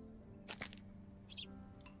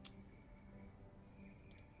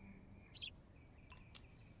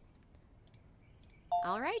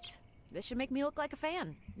 All right. This should make me look like a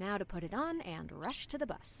fan. Now to put it on and rush to the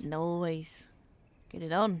bus. Noise. Get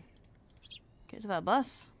it on. Get to that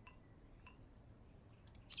bus.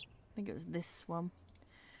 I think it was this one.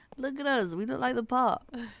 Look at us. We look like the part.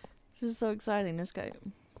 This is so exciting. Let's go.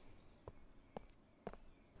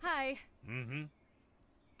 Hi. Mm-hmm.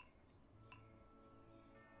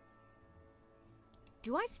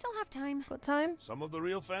 Do I still have time? What time? Some of the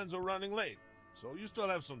real fans are running late, so you still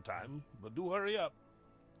have some time, but do hurry up.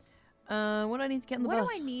 What do I need to get on the What bus?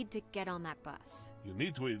 do I need to get on that bus? You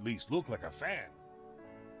need to at least look like a fan.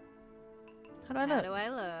 How do I How look? do I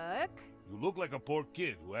look? You look like a poor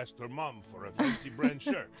kid who asked her mom for a fancy brand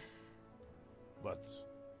shirt. But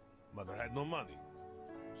mother had no money,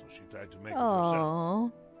 so she tried to make it herself.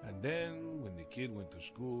 Oh. And then, when the kid went to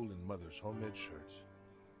school in mother's homemade shirt,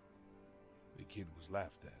 the kid was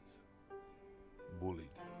laughed at, bullied,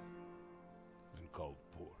 and called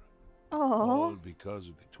poor. All Oh. because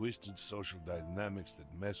of the twisted social dynamics that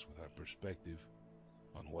mess with our perspective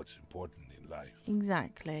on what's important in life.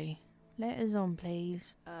 Exactly. Letters on,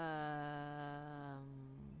 please. Can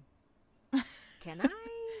I?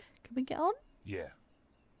 Can we get on? Yeah.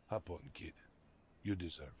 Hop on, kid. You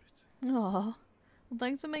deserve it. Oh. Well,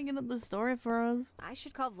 thanks for making up the story for us. I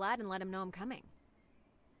should call Vlad and let him know I'm coming.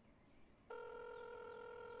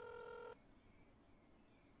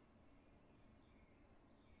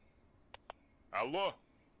 Hello?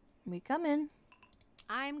 We come in.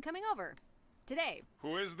 I'm coming over. Today.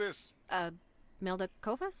 Who is this? Milda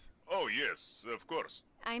Kovas? Oh, yes, of course.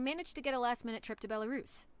 I managed to get a last-minute trip to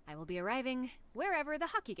Belarus. I will be arriving wherever the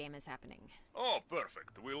hockey game is happening. Oh,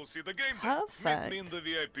 perfect. We'll see the game then. Perfect. Meet me in the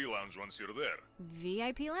VIP lounge once you're there.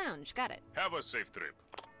 VIP lounge, got it. Have a safe trip.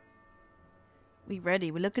 We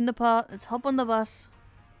ready. We're looking the part. Let's hop on the bus.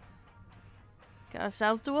 Get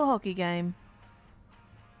ourselves to a hockey game.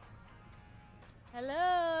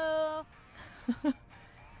 Hello?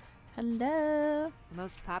 Hello. The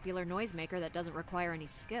most popular noisemaker that doesn't require any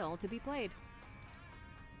skill to be played.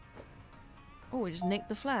 Oh, we just nicked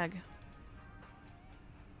the flag.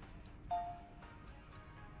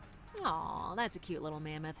 Aw, that's a cute little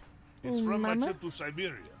mammoth. It's from mammoth? Machetu,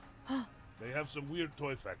 Siberia. They have some weird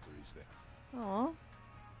toy factories there. Aw.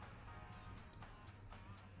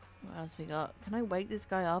 What else we got? Can I wake this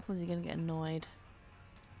guy up or is he gonna get annoyed?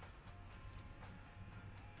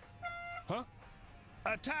 Huh?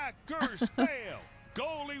 Attackers fail!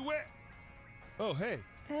 Goalie win! Oh, hey.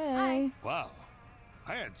 Hey. Wow.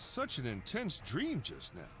 I had such an intense dream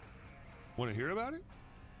just now. Want to hear about it?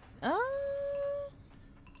 I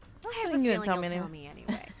have a You feeling tell you'll me tell me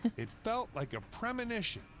anyway. It felt like a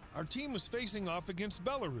premonition. Our team was facing off against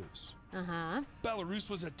Belarus. Uh-huh. Belarus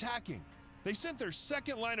was attacking. They sent their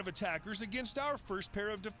second line of attackers against our first pair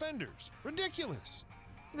of defenders. Ridiculous.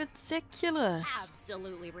 Ridiculous.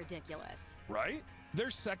 Absolutely ridiculous. Right? Their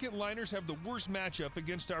second liners have the worst matchup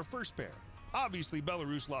against our first pair. Obviously,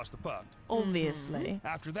 Belarus lost the puck. Obviously.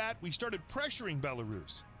 After that, we started pressuring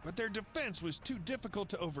Belarus, but their defense was too difficult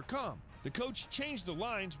to overcome. The coach changed the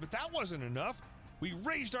lines, but that wasn't enough. We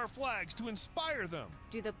raised our flags to inspire them.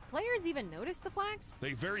 Do the players even notice the flags?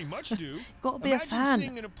 They very much do. Gotta be a Imagine fan.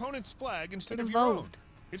 seeing an opponent's flag instead Get of your own. involved.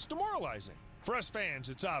 It's demoralizing. For us fans,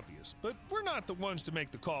 it's obvious, but we're not the ones to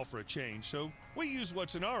make the call for a change, so we use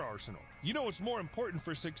what's in our arsenal. You know what's more important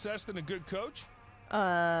for success than a good coach?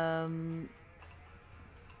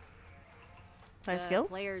 Play The skill?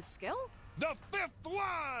 player's skill? The fifth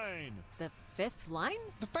line! The fifth line?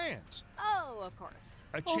 The fans. Oh, of course.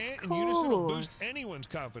 A chant in unison will boost course. anyone's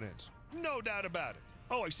confidence. No doubt about it.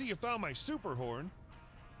 Oh, I see you found my super horn.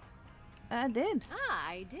 I did. Ah,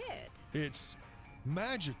 I did. It's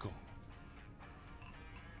magical.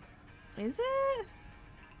 Is it?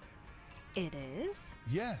 It is?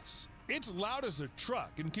 Yes. It's loud as a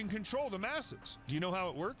truck and can control the masses. Do you know how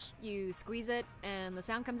it works? You squeeze it and the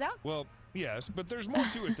sound comes out? Well, yes, but there's more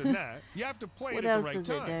to it than that. You have to play What it at else the right does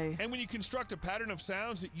it time. do? And when you construct a pattern of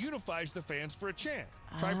sounds, it unifies the fans for a chant.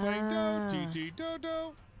 Try playing do, ti, ti, do,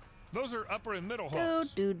 do. Those are upper and middle Do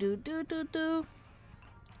halls. do do do do do.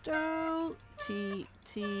 Do ti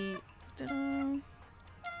ti do.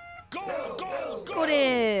 Goal, goal, goal! Got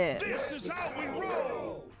it. This is how we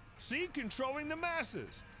roll! See, controlling the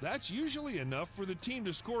masses. That's usually enough for the team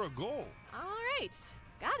to score a goal. All right.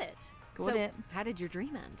 Got it. Got so, it. how did your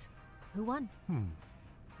dream end? Who won?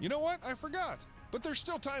 You know what? I forgot. But there's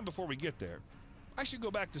still time before we get there. I should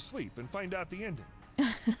go back to sleep and find out the ending.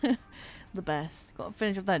 The best. Got to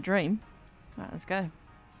finish off that dream. Right, let's go.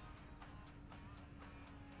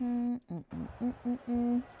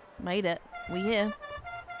 Made it. We here.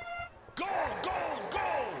 Goal, goal,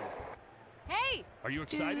 goal! Hey! Are you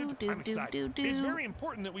excited? Do, do, I'm excited. do, do, It's do. very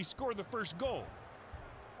important that we score the first goal.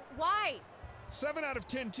 Why? 7 out of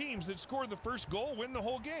 10 teams that score the first goal win the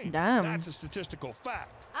whole game. Damn. That's a statistical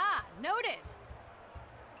fact. Ah, noted.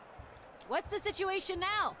 What's the situation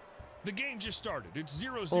now? The game just started. It's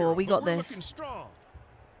 0-0. Oh, we but got we're this. looking strong.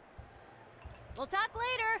 We'll talk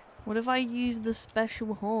later. What if I use the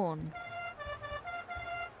special horn?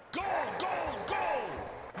 Goal, goal, goal!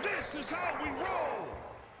 This is how we roll!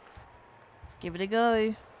 Let's give it a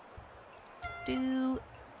go. Do,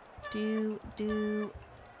 do, do,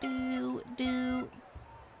 do, do.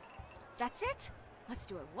 That's it? Let's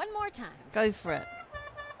do it one more time. Go for it.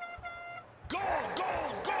 Goal,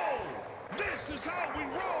 goal, goal! This is how we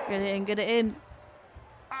roll! Get it in, get it in.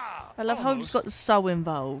 Ah, I love how it's got so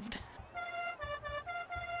involved.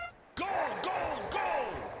 Goal, goal,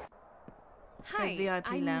 goal! Hi, VIP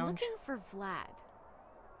I'm lounge. looking for Vlad.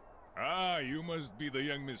 Ah, you must be the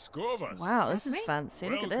young Miss Kovas. Wow, this is That's me. fancy.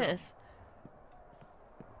 Look at Welcome. this.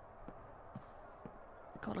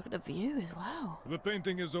 God, look at the view as well. The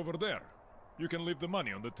painting is over there. You can leave the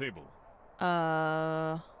money on the table.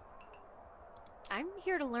 I'm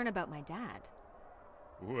here to learn about my dad.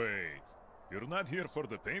 Wait, you're not here for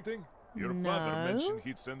the painting? Your No. father mentioned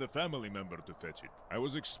he'd send a family member to fetch it. I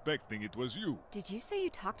was expecting it was you. Did you say you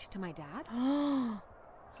talked to my dad?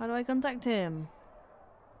 How do I contact him?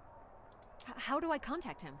 How do I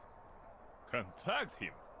contact him? Contact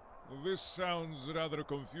him? This sounds rather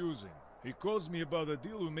confusing. He calls me about a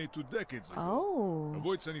deal we made 2 decades ago. Oh.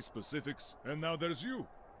 Avoids any specifics, and now there's you,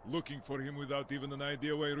 looking for him without even an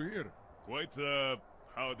idea why you're here. Quite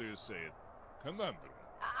how do you say it? Conundrum.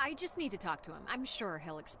 I just need to talk to him. I'm sure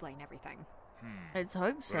he'll explain everything. Let's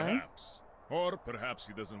hope so. Perhaps. Or perhaps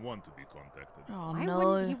he doesn't want to be contacted. Oh Why no.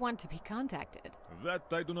 wouldn't he want to be contacted? That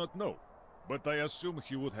I do not know. But I assume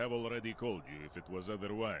he would have already called you if it was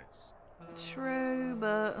otherwise. True,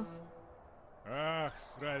 but Ah,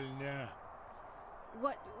 sralnya.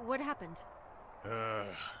 What happened?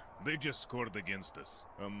 They just scored against us.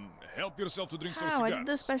 Help yourself to drink some How? cigars. I did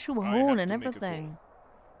the special I horn have and to make a everything.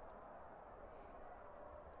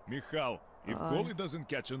 Michal, if Coley doesn't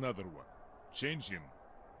catch another one, change him.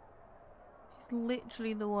 He's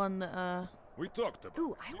literally the one that, We talked about.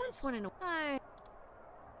 Ooh, I once want to know.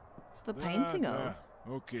 it's the painting of.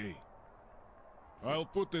 Okay. I'll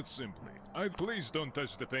put it simply. Please don't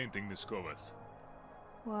touch the painting, Miss Kovas.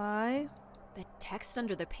 Why? The text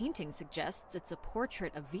under the painting suggests it's a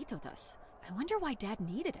portrait of Vytautas. I wonder why Dad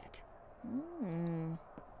needed it.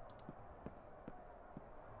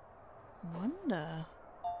 Wonder.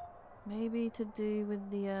 Maybe to do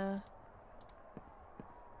with the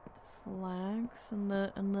flags and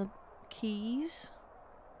the keys.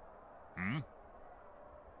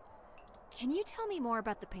 Can you tell me more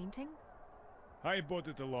about the painting? I bought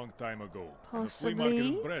it a long time ago. Possibly. At a flea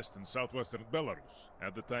market in Brest in southwestern Belarus.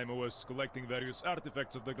 At the time I was collecting various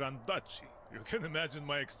artifacts of the Grand Duchy. You can imagine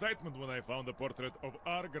my excitement when I found a portrait of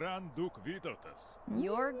our Grand Duke Vytautas.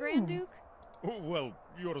 Your Grand Duke? Oh, well,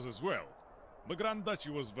 yours as well. The Grand Duchy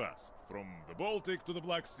was vast, from the Baltic to the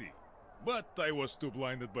Black Sea. But I was too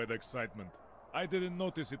blinded by the excitement. I didn't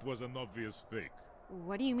notice it was an obvious fake.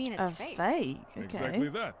 What do you mean it's A fake? Okay. Exactly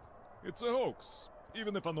that. It's a hoax,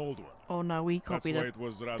 even if an old one. Oh no, we copied That's why it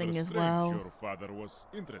was rather thing as strange well. your father was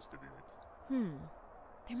interested in it.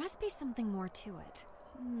 There must be something more to it.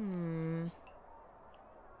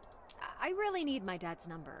 I really need my dad's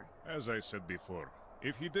number. As I said before,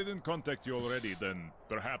 if he didn't contact you already, then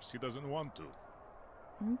perhaps he doesn't want to.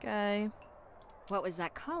 Okay. What was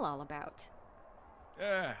that call all about?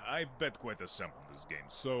 I bet quite a sum on this game,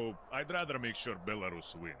 so I'd rather make sure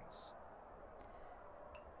Belarus wins.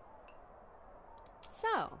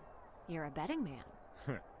 So, you're a betting man.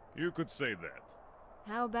 You could say that.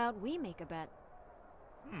 How about we make a bet?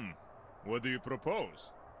 What do you propose?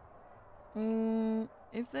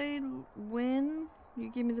 If they win, you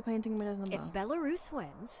give me the painting and my dad's number. If Belarus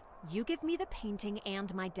wins, you give me the painting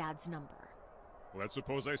and my dad's number. Let's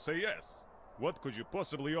suppose I say yes. What could you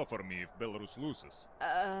possibly offer me if Belarus loses?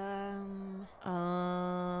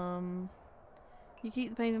 You keep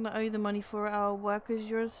the painting, but owe the money for it. I'll work as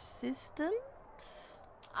your assistant?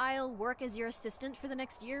 I'll work as your assistant for the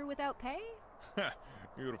next year without pay?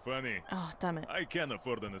 You're funny. Oh, damn it. I can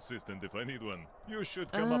afford an assistant if I need one. You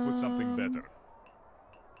should come up with something better.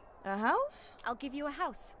 A house? I'll give you a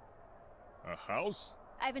house. A house?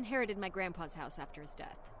 I've inherited my grandpa's house after his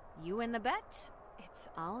death. You win the bet, it's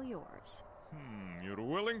all yours. You're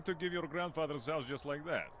willing to give your grandfather's house just like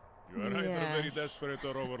that? You are either very desperate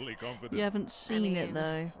or overly confident. You haven't seen it,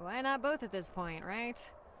 though. Why not both at this point, right?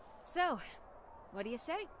 So, what do you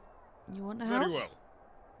say? You want a house? Very well.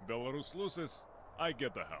 Belarus loses, I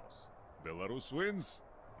get the house. Belarus wins,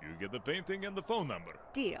 you get the painting and the phone number.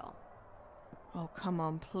 Deal. Oh, come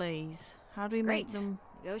on, please. How do we Great. make them...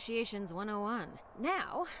 Negotiations 101.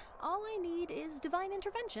 Now, all I need is divine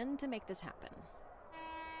intervention to make this happen.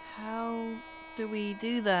 How do we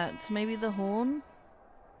do that? Maybe the horn?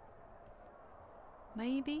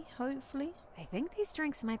 Maybe, hopefully. I think these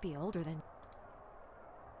drinks might be older than...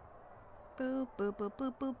 Boop, boop, boop,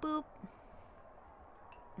 boop, boop, boop.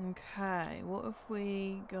 Okay, what if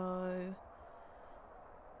we go...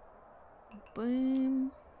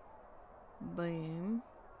 Boom. Boom.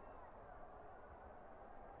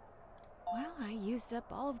 Well, I used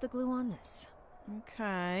up all of the glue on this.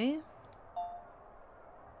 Okay.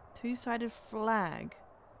 Two-sided flag.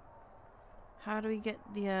 How do we get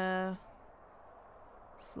the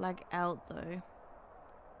flag out though?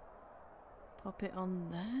 Pop it on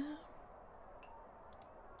there.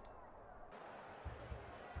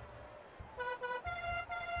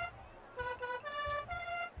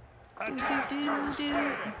 Attack first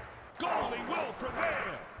man. Goalie will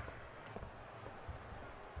prevail.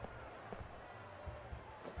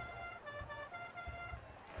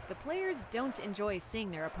 The players don't enjoy seeing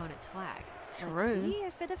their opponent's flag. True. Let's see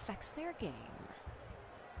if it affects their game.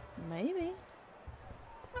 Maybe.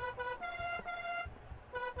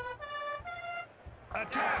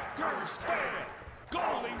 Attack first man.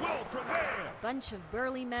 Goalie will prevail. A bunch of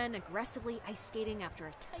burly men aggressively ice skating after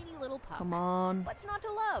a tiny little puck. Come on. What's not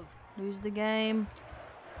to love? Lose the game.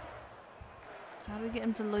 How do we get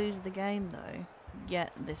him to lose the game though?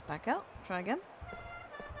 Get this back out. Try again.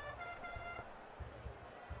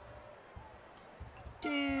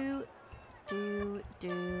 Do.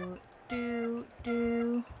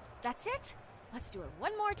 That's it? Let's do it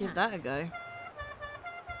one more time. Give that a go.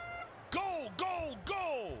 Goal, goal,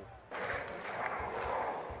 goal.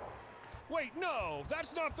 Wait, no,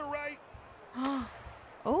 that's not the right.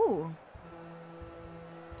 Oh.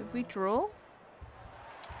 Did we draw?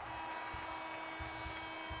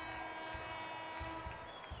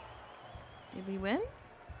 Did we win?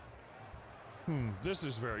 This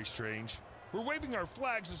is very strange. We're waving our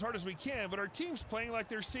flags as hard as we can, but our team's playing like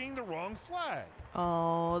they're seeing the wrong flag.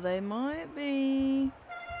 Oh, they might be.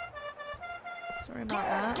 Sorry about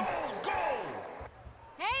that. Goal!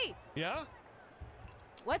 Hey! Yeah?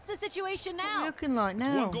 What's the situation now? What are we looking like It's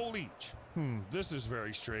now? 1 goal each. This is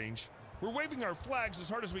very strange. We're waving our flags as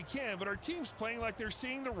hard as we can, but our team's playing like they're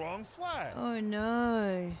seeing the wrong flag. Oh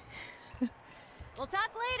no. We'll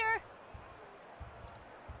talk later.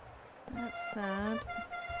 That's sad.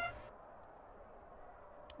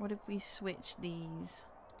 What if we switch these?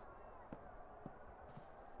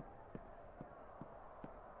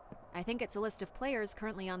 I think it's a list of players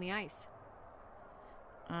currently on the ice.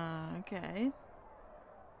 Okay.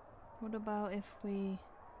 What about if we...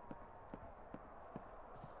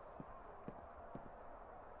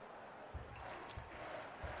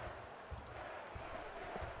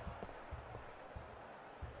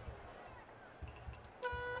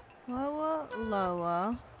 Lower,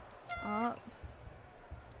 lower, up,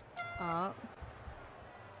 up,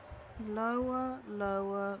 lower,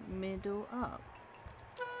 lower, middle, up.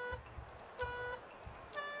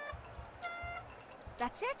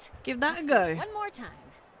 That's it? Give that Let's a do go. it one more time.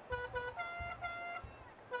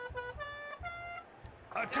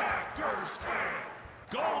 Attackers!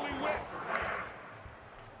 Goalie whip!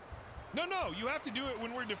 No, you have to do it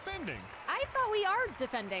when we're defending. I thought we are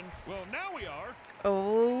defending. Well, now we are.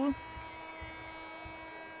 Oh.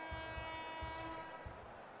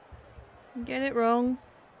 Get it wrong.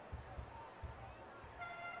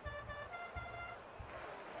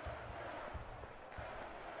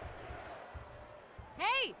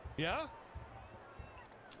 Hey! Yeah?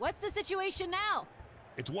 What's the situation now?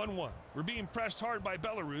 It's 1-1. We're being pressed hard by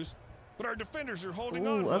Belarus, but our defenders are holding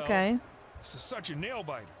on Ooh, well. okay. This is such a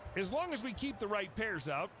nail-biter. As long as we keep the right pairs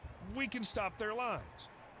out, we can stop their lines.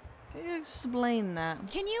 Can you explain that?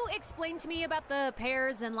 Can you explain to me about the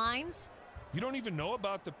pairs and lines? You don't even know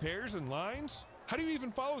about the pairs and lines? How do you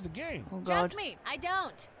even follow the game? Oh, God. Just me. I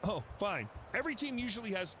don't. Oh, fine. Every team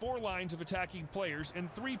usually has 4 lines of attacking players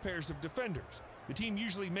and 3 pairs of defenders. The team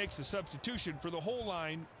usually makes a substitution for the whole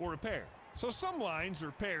line or a pair. So some lines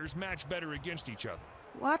or pairs match better against each other.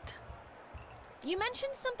 What? You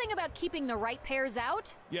mentioned something about keeping the right pairs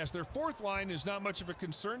out? Yes, their 4th line is not much of a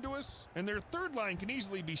concern to us, and their 3rd line can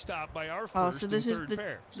easily be stopped by our first so this and is 3rd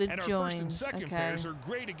pairs. the And our joins. first and second Okay. pairs are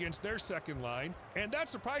great against their 2nd line, and that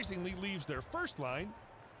surprisingly leaves their 1st line,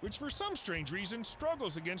 which for some strange reason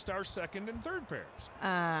struggles against our 2nd and 3rd pairs.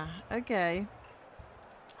 Okay.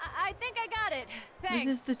 I think I got it. Thanks.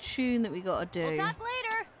 This is the tune that we gotta do. We'll talk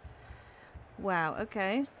later. Wow,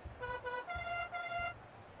 okay.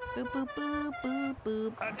 Boop, boop, boop, boop,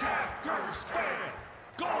 boop. Attackers fail!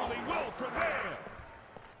 Goalie will prevail!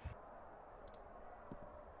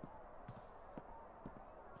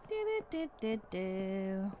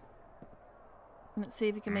 Do-do-do-do-do. Let's see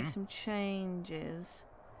if we can make some changes.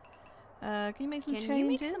 Can you make some changes? Can you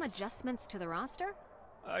make some adjustments to the roster?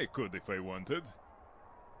 I could if I wanted.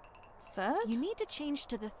 3rd? You need to change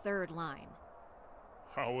to the 3rd line.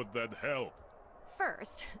 How would that help?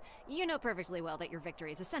 First, you know perfectly well that your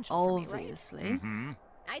victory is essential for me, right? Obviously.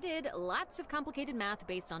 I did lots of complicated math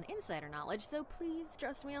based on insider knowledge, so please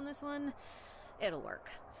trust me on this one. It'll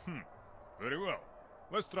work. Very well.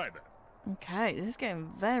 Let's try that. Okay, this is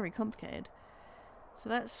getting very complicated.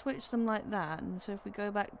 So let's switch them like that, and so if we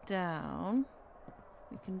go back down,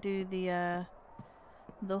 we can do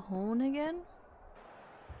the horn again.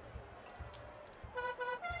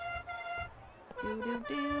 Do do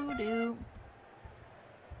do do.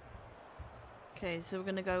 Okay, so we're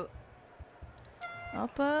gonna go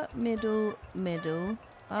upper, middle, middle,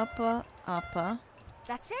 upper, upper.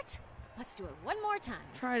 That's it? Let's do it one more time.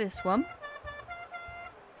 Try this one.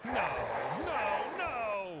 No!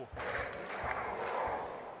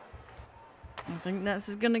 I think that's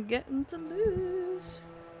just gonna get them to lose.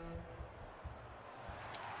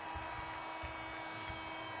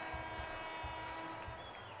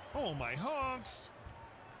 Oh, my honks!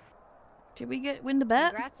 Did we win the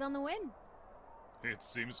bet? Congrats on the win. It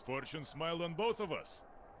seems fortune smiled on both of us.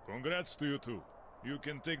 Congrats to you two. You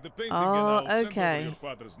can take the painting Oh, and I'll send okay. over your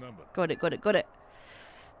father's number. Got it.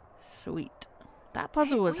 Sweet. That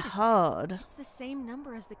puzzle was wait a hard. It's the same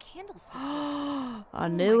number as the candlestick holders. I Oh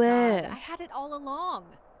knew my it. God, I had it all along.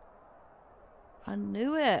 I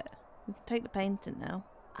knew it. We can take the painting now.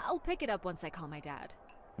 I'll pick it up once I call my dad.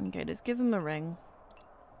 Okay, let's give him a ring.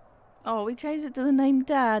 Oh, we changed it to the name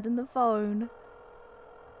Dad in the phone.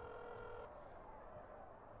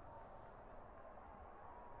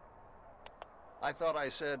 I thought I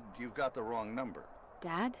said you've got the wrong number.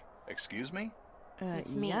 Dad? Excuse me?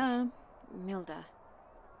 It's me. Yeah. Milda.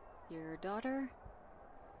 Your daughter?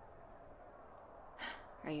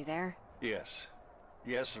 Are you there? Yes.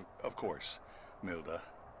 Yes, of course, Milda.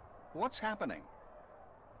 What's happening?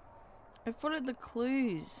 I followed the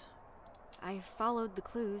clues. I followed the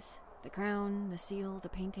clues. The crown, the seal, the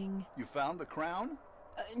painting. You found the crown?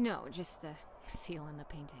 No, just the seal and the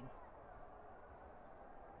painting.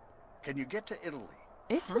 Can you get to Italy?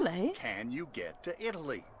 Italy? Can you get to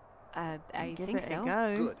Italy? I Give think it so. a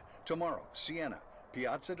go. Good. Tomorrow, Siena,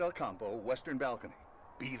 Piazza del Campo, western balcony.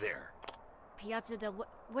 Be there. Piazza del...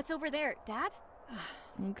 What's over there, Dad?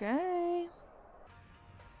 Okay.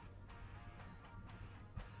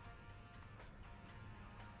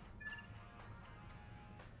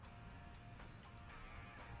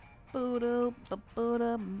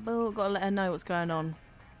 Gotta let her know what's going on.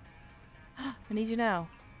 I need you now.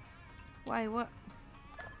 Wait, what?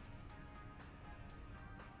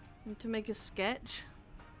 Need to make a sketch?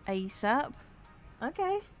 ASAP?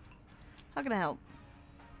 Okay. How can I help?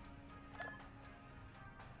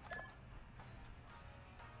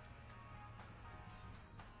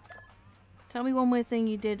 Tell me one more thing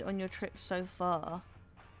you did on your trip so far.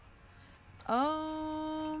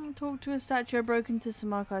 Talked to a statue, broke into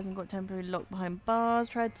some archives and got temporarily locked behind bars.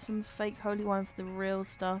 Tried some fake holy wine for the real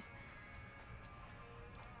stuff.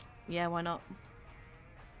 Yeah, why not?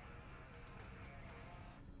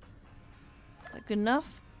 Is that good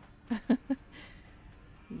enough?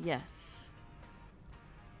 Yes.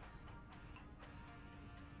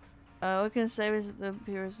 What I can say is that the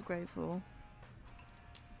Purist is grateful.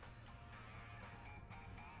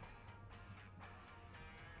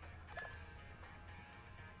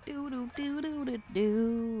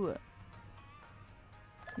 Do.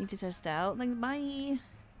 Need to test out. Thanks, bye.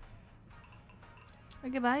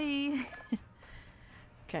 Okay, bye.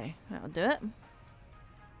 Okay, that'll do it.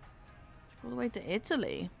 All the way to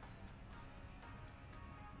Italy.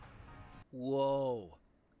 Whoa.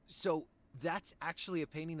 So that's actually a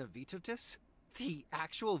painting of Vitotis? The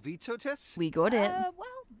actual Vitotis? We got it.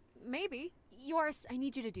 Well, maybe. Yours, I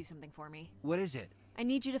need you to do something for me. What is it? I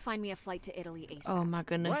need you to find me a flight to Italy ASAP. Oh my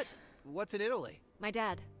goodness. What's in Italy? My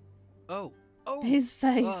dad. Oh. Oh. His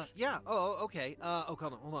face. Yeah. Oh, okay.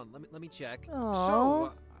 Hold on. Let me check. Aww.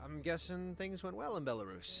 So, I'm guessing things went well in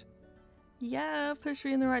Belarus. Yeah, pushed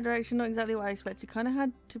me in the right direction. Not exactly what I expected. Kind of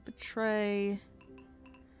had to betray.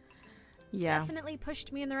 Yeah. Definitely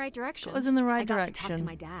pushed me in the right direction. It was in the right I got direction. to talk to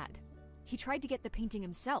my dad. He tried to get the painting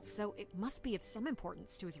himself, so it must be of some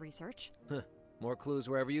importance to his research. Huh. More clues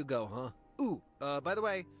wherever you go, huh? Ooh, by the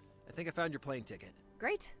way, I think I found your plane ticket.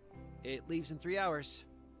 Great. It leaves in 3 hours.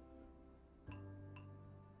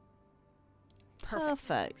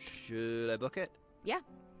 Perfect. Should I book it? Yeah,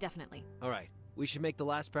 definitely. All right. We should make the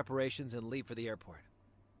last preparations and leave for the airport.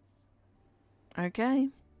 Okay.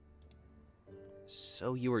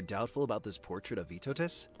 So you were doubtful about this portrait of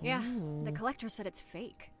Vitotis? Yeah, the collector said it's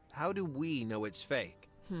fake. How do we know it's fake?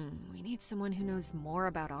 We need someone who knows more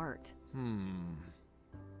about art.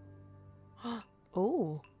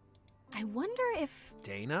 Oh. I wonder if...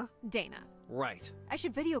 Dana? Dana. Right. I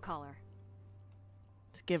should video call her.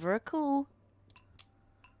 Let's give her a call.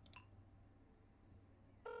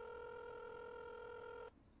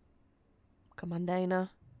 Come on,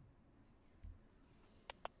 Dana.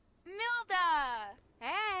 Milda!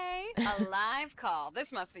 Hey! A live call.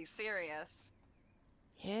 This must be serious.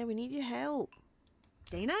 Yeah, we need your help.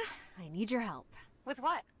 Dana, I need your help. With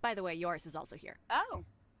what? By the way, Yoris is also here. Oh.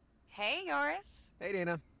 Hey, Yoris. Hey,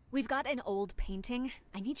 Dana. We've got an old painting.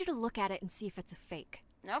 I need you to look at it and see if it's a fake.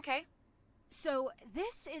 Okay. So,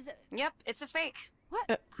 this is... Yep, it's a fake.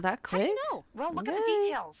 What? That quick? How do you know? Well, look at the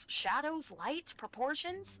details. Shadows, light,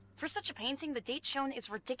 proportions. For such a painting, the date shown is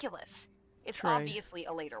ridiculous. It's True. obviously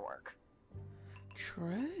a later work.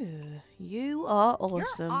 True. You are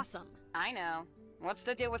awesome. You're awesome. I know. What's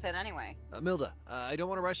the deal with it anyway? Milda, I don't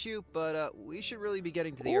want to rush you, but we should really be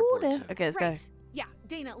getting to the airport soon. Okay, let's Right. go. Yeah,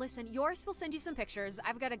 Dana, listen, Yoris will send you some pictures.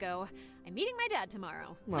 I've got to go. I'm meeting my dad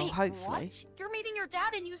tomorrow. Well, Wait, hopefully. what? You're meeting your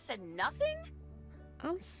dad and you said nothing?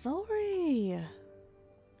 I'm sorry.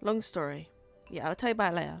 Long story. Yeah, I'll tell you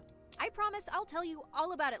about it later. I promise I'll tell you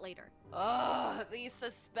all about it later. Ugh, the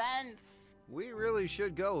suspense. We really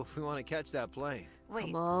should go if we want to catch that plane. Wait,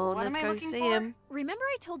 Come on, what let's am I go looking see for? him. Remember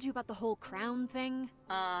I told you about the whole crown thing?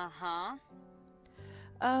 Uh-huh.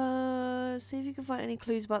 See if you can find any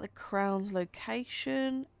clues about the crown's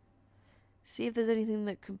location. See if there's anything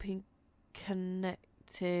that can be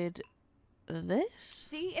connected. This?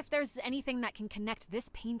 See if there's anything that can connect this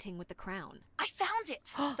painting with the crown. I found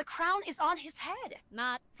it! The crown is on his head.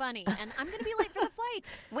 Not funny, and I'm gonna be late for the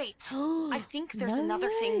flight. Wait, I think there's No another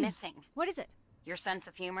way. thing missing. What is it? Your sense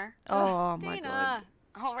of humor? Oh my Dana. god.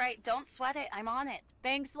 All right, don't sweat it. I'm on it.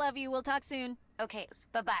 Thanks, love you. We'll talk soon. Okay,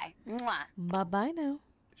 bye-bye. Mwah. Bye-bye now.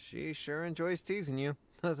 She sure enjoys teasing you,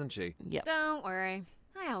 doesn't she? Yep. Don't worry.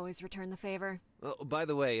 I always return the favor. Oh, by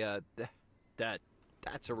the way,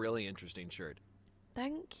 that's a really interesting shirt.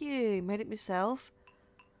 Thank you. Made it myself.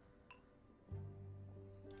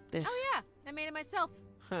 This. Oh yeah, I made it myself.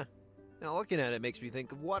 Huh. Now looking at it makes me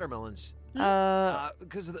think of watermelons.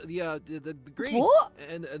 Because of the green. What?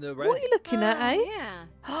 And the red. What are you looking at, eh? Yeah.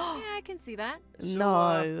 Yeah, I can see that. So,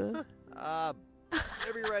 No. Are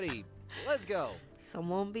we ready? Let's go.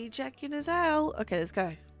 Someone be checking us out. Okay, let's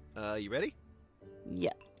go. You ready?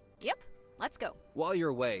 Yeah. Yep. Let's go. While you're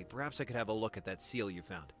away, perhaps I could have a look at that seal you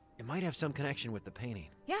found. It might have some connection with the painting.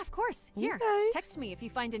 Yeah, of course. Here, Okay. text me if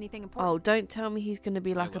you find anything important. Oh, don't tell me he's going to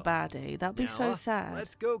be like a will. baddie. That'd be so Now, sad.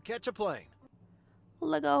 Let's go catch a plane.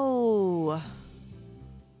 Let's go.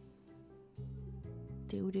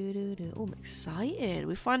 Do. Oh, I'm excited.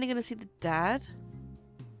 We're finally going to see the dad.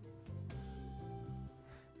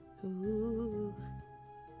 Ooh.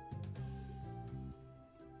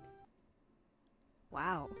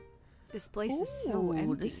 Wow. This place is so Ooh,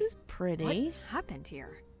 empty. this is pretty. What happened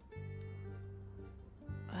here?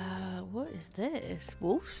 What is this?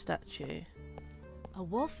 Wolf statue. A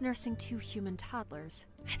wolf nursing 2 human toddlers.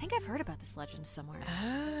 I think I've heard about this legend somewhere.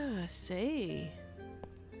 Ah, I see.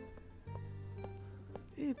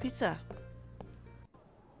 Ooh, pizza.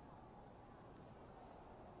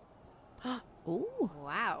 Ooh,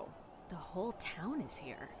 Wow. The whole town is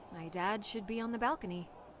here. My dad should be on the balcony.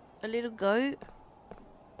 a little goat.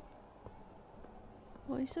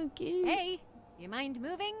 Oh, he's so cute. Hey, you mind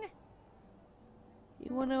moving?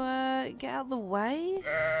 You want to get out of the way?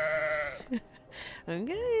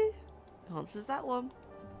 Okay. Answers that one.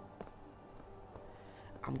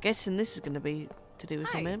 I'm guessing this is going to be to do with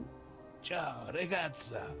Hi. something. Ciao,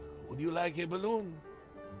 ragazza. Would you like a balloon?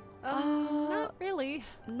 Not really.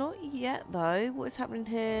 Not yet, though. What's happening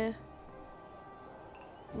here?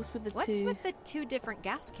 What's with the What's two? with the 2 different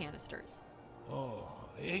gas canisters? Oh,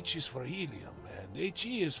 H is for helium, and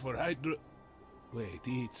HE is for hydro... Wait,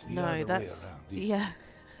 it's the No, other that's... way around. It's Yeah.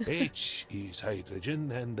 H is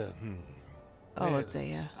hydrogen, and... Oh, well,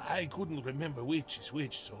 dear. I couldn't remember which is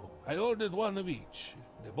which, so I ordered one of each.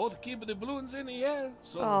 They both keep the balloons in the air,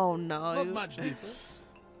 so... Oh, no. Not much difference.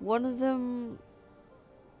 One of them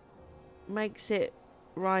makes it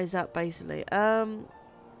rise up, basically.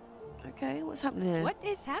 Okay, what's happening here? What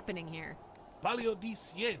is happening here? Palio di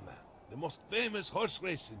Siena, the most famous horse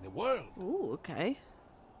race in the world. Ooh, okay.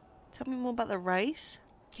 Tell me more about the race.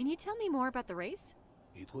 Can you tell me more about the race?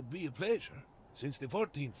 It would be a pleasure. Since the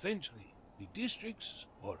 14th century, the districts,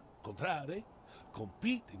 or contrade,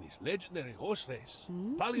 compete in this legendary horse race,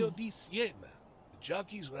 Palio di Siena. The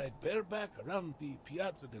jockeys ride bareback around the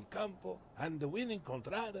Piazza del Campo, and the winning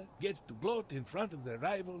contrada gets to gloat in front of their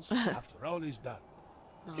rivals after all is done.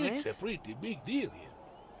 Nice. It's a pretty big deal here.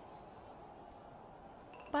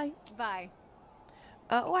 Bye. Bye.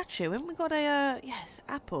 Oh, actually, when we got a, yes,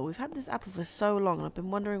 apple. We've had this apple for so long, and I've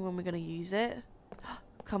been wondering when we're going to use it.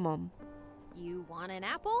 Come on. You want an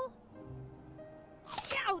apple?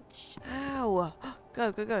 Ouch! Ow.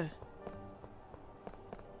 Go. Go.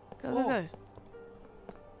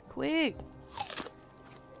 Quick.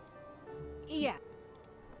 Yeah.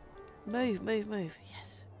 Move.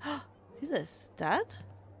 Yes. Who's this? Dad?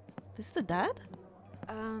 This the dad?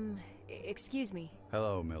 Excuse me.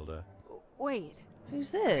 Hello, Milda. Wait.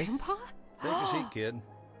 Who's this? Grandpa? Take a seat, kid.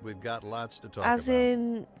 We've got lots to talk As about.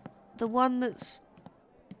 in the one that's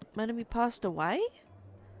meant to be passed away?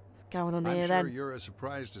 What's going on I'm here sure then? you're as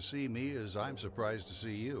surprised to see me as I'm surprised to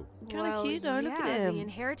see you. Kinda cute though, yeah, look at him. The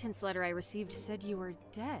inheritance letter I received said you were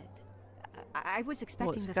dead. I was expecting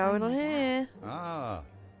What's to going find on my here? Ah,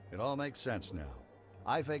 it all makes sense now.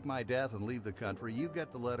 I fake my death and leave the country. You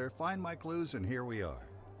get the letter, find my clues, and here we are.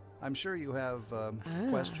 I'm sure you have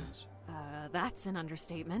questions. That's an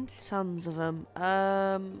understatement. Tons of them.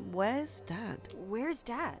 Where's Dad? Where's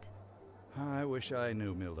Dad? I wish I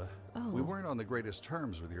knew, Milda. Oh. We weren't on the greatest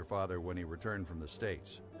terms with your father when he returned from the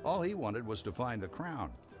States. All he wanted was to find the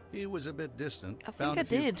crown. He was a bit distant, I think found I a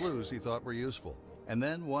few did. clues he thought were useful. And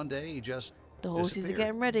then one day he just The horses are disappeared.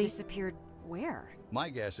 getting ready. Disappeared where? My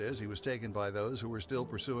guess is he was taken by those who were still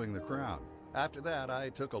pursuing the crown. After that, I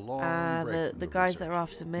took a long break from the guys that research. are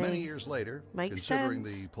after me. Many years later, Makes considering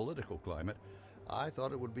sense. the political climate, I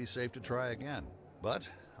thought it would be safe to try again. But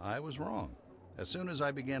I was wrong. As soon as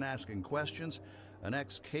I began asking questions, an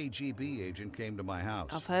ex-KGB agent came to my house.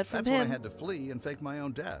 I've heard from That's him. when I had to flee and fake my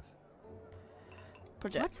own death.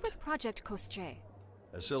 Project. What's with Project Kostche?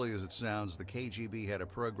 As silly as it sounds, the KGB had a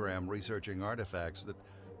program researching artifacts that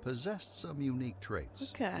possessed some unique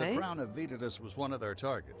traits. Okay. The crown of Vitatus was one of their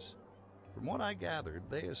targets. From what I gathered,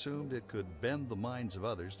 they assumed it could bend the minds of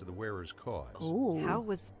others to the wearer's cause. Ooh. How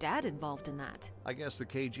was Dad involved in that? I guess the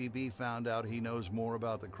KGB found out he knows more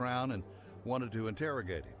about the crown and wanted to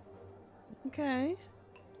interrogate him. Okay.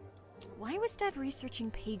 Why was Dad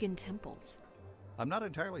researching pagan temples? I'm not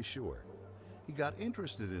entirely sure. He got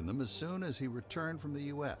interested in them as soon as he returned from the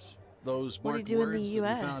U.S. Those What marked did he do in words the that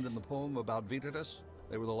US? you found in the poem about Vitatus,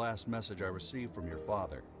 they were the last message I received from your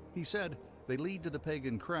father. He said they lead to the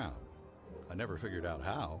pagan crown. I never figured out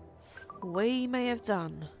how. We may have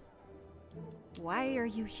done. Why are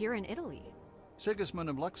you here in Italy? Sigismund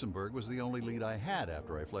of Luxembourg was the only lead I had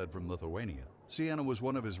after I fled from Lithuania. Siena was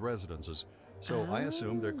one of his residences, so I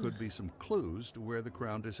assumed there could be some clues to where the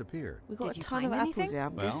crown disappeared. We got Did a you ton of find apples anything? here.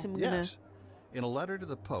 I'm Well, guessing we're yes. In a letter to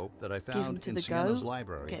the Pope that I Give him found to in the Siena's goat,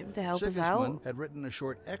 library, get him to help us Sigismund out. had written a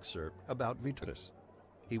short excerpt about Vitatus.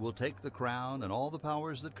 He will take the crown and all the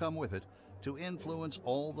powers that come with it to influence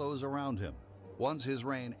all those around him. Once his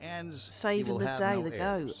reign ends, he Saving will the have day, no the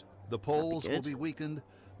heirs. goat. The Poles will good. be weakened,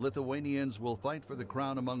 Lithuanians will fight for the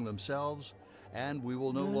crown among themselves, and we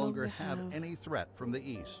will no longer have any threat from the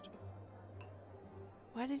east.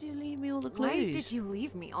 Why did you leave me all the clues? Why did you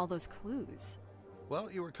leave me all those clues?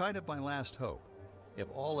 Well, you were kind of my last hope. If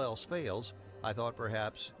all else fails, I thought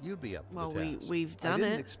perhaps you'd be up for Well, the task. we've I done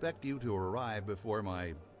didn't it. expect you to arrive before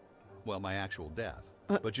my actual death.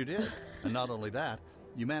 But you did. And not only that,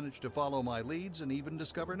 you managed to follow my leads and even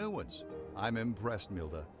discover new ones. I'm impressed,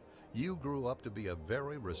 Milda. You grew up to be a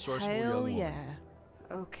very resourceful young Hell woman. yeah.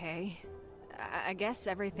 Okay. I guess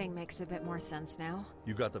everything makes a bit more sense now.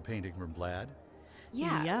 You got the painting from Vlad?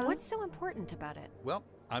 Yeah, what's so important about it? Well,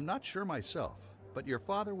 I'm not sure myself, but your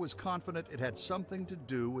father was confident it had something to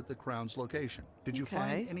do with the crown's location. Did you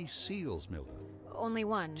find any seals, Milda? Only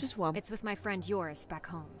one. Just one. It's with my friend Yoris back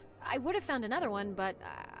home. I would have found another one, but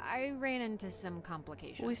I ran into some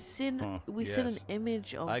complications. We've seen an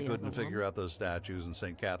image of I the couldn't other figure one. out those statues in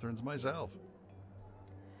St. Catherine's myself.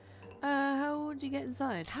 How would you get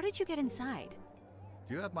inside? How did you get inside?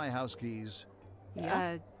 Do you have my house keys?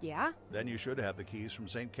 Yeah. Then you should have the keys from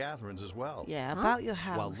St. Catherine's as well. Yeah, about your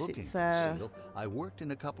house. While looking it's for the seal, I worked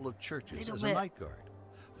in a couple of churches little as a bit night guard.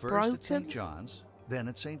 First at St. broken. John's, then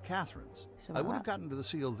at St. Catherine's. Something I like would have that. gotten to the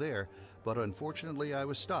seal there, but unfortunately I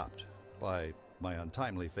was stopped by my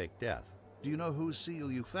untimely fake death. Do you know whose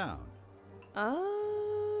seal you found?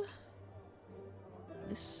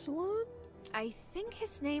 This one? I think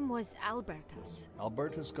his name was Albertus.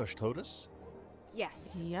 Albertus Custodes?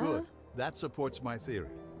 Yes. Yeah. Good. That supports my theory.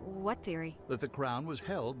 What theory? That the crown was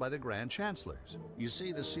held by the Grand Chancellors. You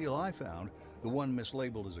see, the seal I found, the one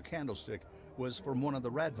mislabeled as a candlestick, was from one of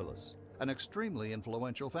the Radvillas, an extremely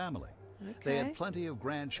influential family. They Okay. had plenty of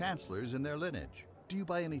Grand Chancellors in their lineage. Do you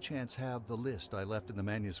by any chance have the list I left in the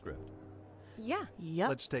manuscript? Yeah. Yep.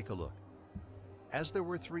 Let's take a look. As there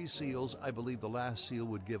were 3 seals, I believe the last seal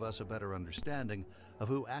would give us a better understanding of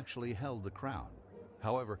who actually held the crown.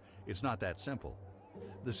 However, it's not that simple.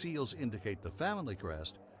 The seals indicate the family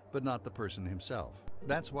crest, but not the person himself.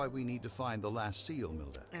 That's why we need to find the last seal,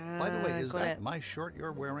 Milda. By the way, is got that it. my shirt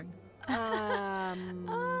you're wearing? About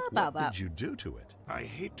What that. did you do to it? I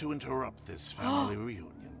hate to interrupt this family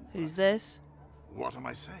reunion. Who's this? What am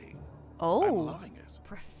I saying? Oh. I'm loving it.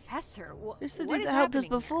 Professor, It's the what dude is that helped us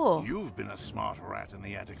happening? before. You've been a smart rat in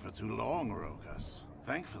the attic for too long, Rokas.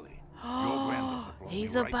 Thankfully, your granddaughter brought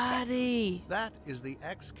He's me a right back. baddie. That is the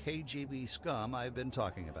ex-KGB scum I've been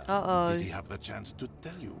talking about. Uh-oh. Did he have the chance to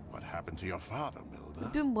tell you what happened to your father, Milda?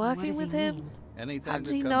 We've been working with him. Anything How that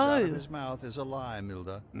did he comes out of know? his mouth is a lie,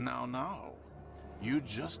 Milda. Now. You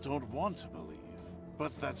just don't want to believe.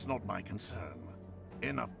 But that's not my concern.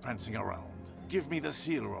 Enough prancing around. Give me the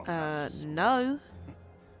seal, Rokas. No.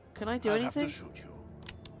 Can I do I'd have anything? to shoot you.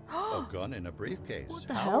 A gun in a briefcase. What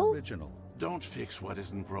the How hell? original. Don't fix what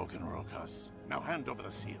isn't broken, Rokas. Now hand over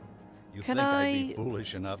the seal. You Can think I'd be I-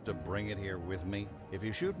 foolish enough to bring it here with me? If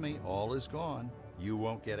you shoot me, all is gone. You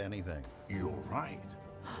won't get anything. You're right.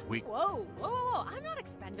 We... Whoa. I'm not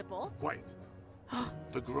expendable. Quiet.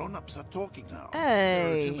 The grown-ups are talking now. There are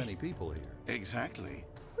Hey. too many people here. Exactly.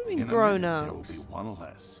 What do you mean In a minute, grown-ups? there will be one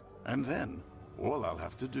less. And then, all I'll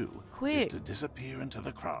have to do Quick. is to disappear into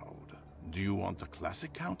the crowd. Do you want the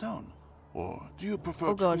classic countdown? Or do you prefer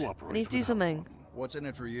Oh god, to I cooperate need to do without something. one? What's in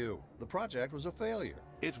it for you? The project was a failure.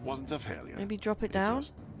 It wasn't a failure. Maybe drop it down?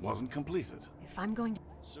 just wasn't completed. If I'm going to...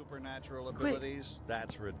 Supernatural Quick. abilities?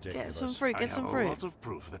 That's ridiculous. Get some fruit, I get have some a fruit. lot of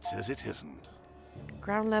proof that says it isn't.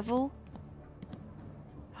 Ground level.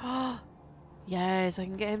 Yes, I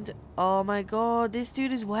can get him to... Oh my god, this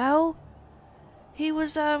dude as well? He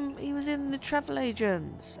was in the travel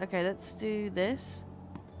agents. Okay, let's do this.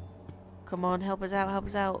 Come on, help us out, help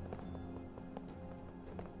us out.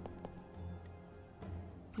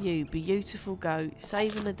 You beautiful goat,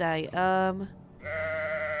 saving the day.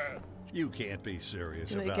 You can't be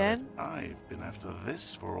serious Do it about again. I've been after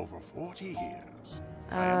this for over 40 years.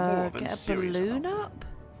 I am more than Get a serious balloon about it. up?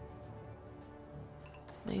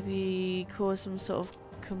 Maybe cause some sort of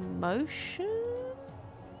commotion?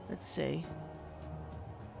 Let's see.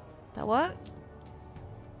 That work?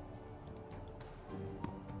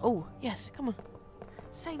 Oh, yes, come on.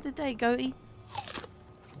 Save the day, goatee.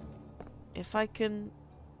 If I can...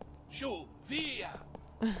 Su, via!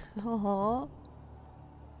 Oh.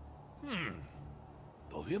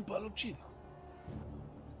 Todo bien, palloncino?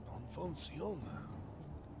 Non funziona.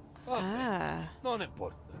 Ah. Non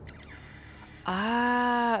importa.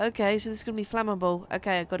 Ah, okay, so this is going to be flammable.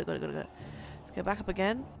 Okay, I got it. Let's go back up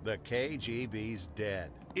again. The KGB's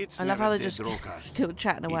dead. It's I love how never they're dead, just Rokas. still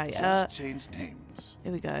chatting away. It just changed names.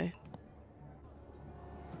 Here we go.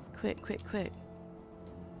 Quick.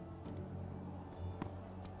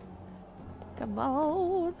 Come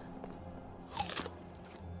on.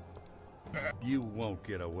 You won't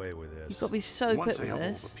get away with this. You've got to be so Once quick I with have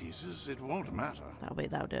all this. the pieces, it won't matter.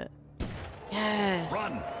 That'll do it. Yes.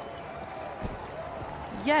 Run.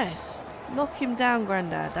 Yes. Knock him down,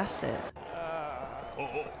 Grandad. That's it. Oh,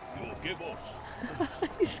 you give us.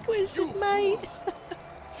 He squished his mate.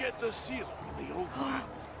 Get the seal from the old man.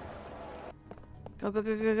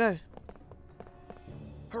 Go.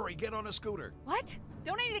 Hurry, get on a scooter. What?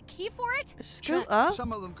 Don't I need a key for it? Check.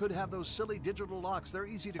 Some of them could have those silly digital locks. They're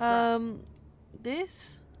easy to crack.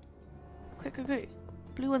 This? Quick.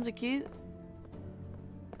 Blue ones are cute.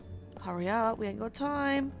 Hurry up, we ain't got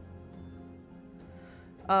time.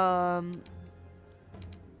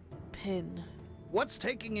 Pin. What's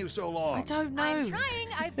taking you so long? I don't know. I'm trying.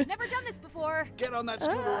 I've never done this before. Get on that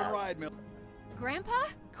scooter and ride, Mill. Grandpa?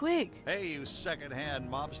 Quick. Hey, you second-hand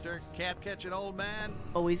mobster. Can't catch an old man?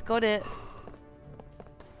 Oh, he's got it.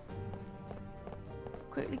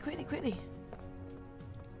 Quickly.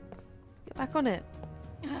 Get back on it.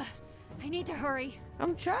 I need to hurry.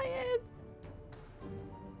 I'm trying.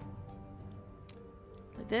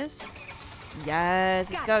 Like this. Yes,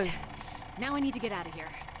 let's go. Got it. Now I need to get out of here.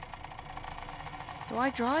 Do I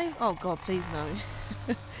drive? Oh god, please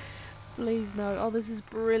no. Please no. Oh, this is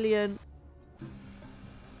brilliant.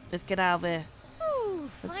 Let's get out of here. Whew,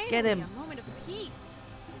 Let's get him. A moment of peace.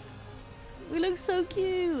 We look so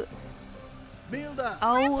cute. Milda!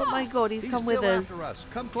 Oh my god, he's come with still us. after us.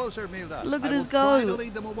 Come closer, Milda. Look at I us will try go. to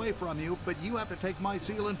lead them away from you, but you have to take my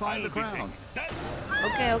seal and find the crown.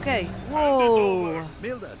 Okay. Whoa.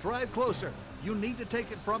 Milda, drive closer. You need to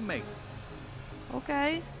take it from me.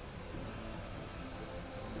 Okay.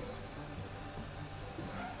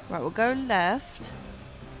 Right, we'll go left.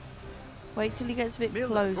 Wait till he gets a bit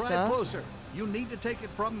Milda, closer. drive closer. You need to take it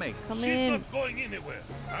from me. Come She's in. not going anywhere.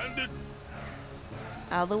 And it...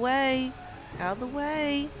 Out of the way.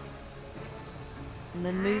 And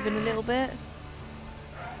then move in a little bit.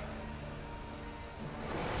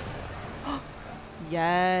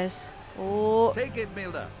 Yes. Oh. Take it,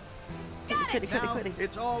 Milda. Quickly.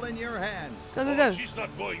 It's all in your hands. Go. She's not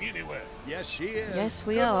going anywhere. Yes, she is. Yes,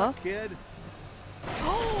 we Good are. luck, kid.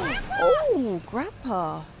 Oh,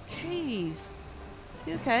 Grandpa. Jeez. Is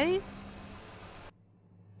he okay?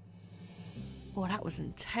 Oh, that was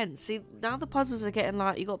intense. See, now the puzzles are getting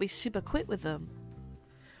like, you got to be super quick with them.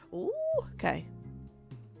 Ooh, okay.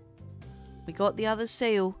 We got the other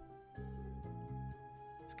seal.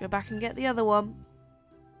 Let's go back and get the other one.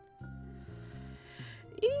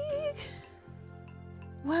 Eek.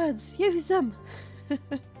 Words, use them.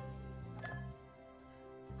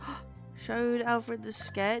 Showed Alfred the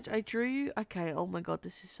sketch I drew. Okay, oh my god,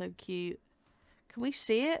 this is so cute. Can we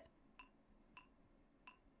see it?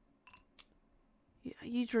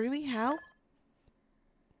 You drew me? How?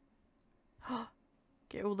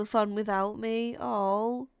 Get all the fun without me.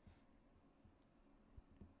 Oh.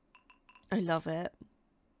 I love it.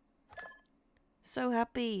 So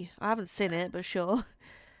happy. I haven't seen it, but sure.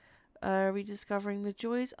 Rediscovering the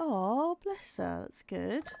joys. Oh, bless her. That's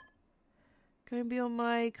good. Going beyond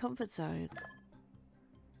my comfort zone.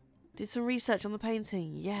 Did some research on the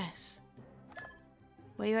painting. Yes.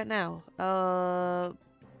 Where you at now?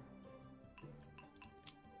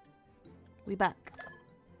 We back.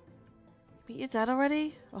 Meet your dad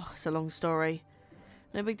already? Oh, it's a long story.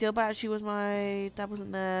 No big deal, but actually was my dad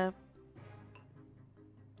wasn't there.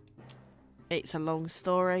 It's a long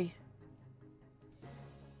story.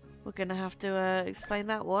 We're gonna have to explain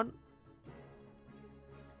that one.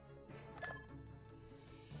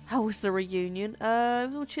 How was the reunion? It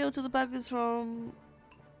was all chill till the buggers from...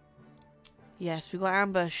 Yes, we got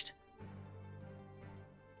ambushed.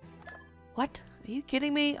 What? Are you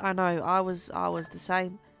kidding me? I know, I was the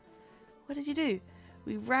same. What did you do?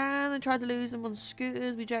 We ran and tried to lose them on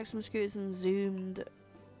scooters. We jacked some scooters and zoomed.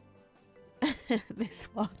 This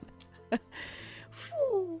one.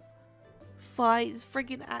 Fights,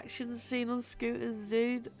 freaking action scene on scooters,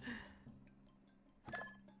 dude.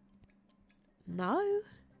 No,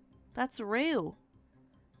 that's real.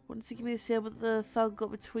 Wanted to give me the seal, but the thug got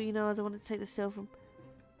between us. I wanted to take the seal from.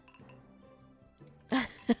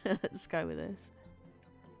 Let's go with this.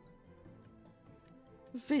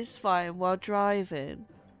 Fist fighting while driving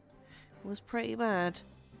was pretty mad.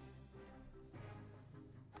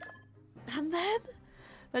 And then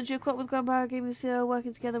eventually I caught up with Grandpa, gave me the seal.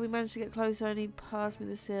 Working together, we managed to get closer, and he passed me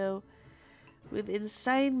the seal. With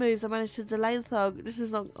insane moves, I managed to delay the thug. This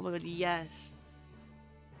is not. Oh my god, yes.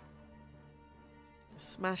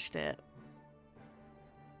 Smashed it.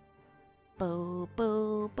 Boo,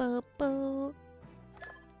 boo, boo, boo.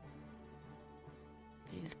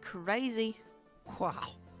 He's crazy. Wow.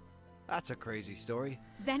 That's a crazy story.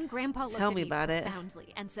 Then Grandpa looked Tell at me me about it.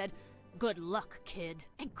 profoundly and said, "Good luck, kid,"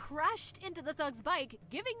 and crashed into the thug's bike,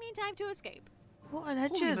 giving me time to escape. What a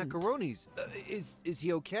legend. Holy macaronis. Is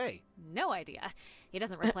he okay? No idea. He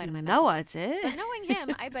doesn't reply to my no messages. idea. But knowing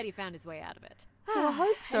him, I bet he found his way out of it. Well, I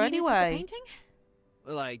hope so. Any news with the Anyway. painting?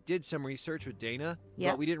 Well, I did some research with Dana,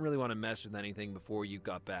 Yep. but we didn't really want to mess with anything before you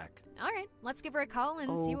got back. All right, let's give her a call and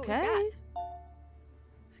see what we Okay. got.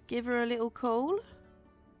 Let's give her a little call.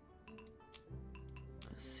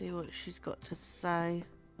 Let's see what she's got to say.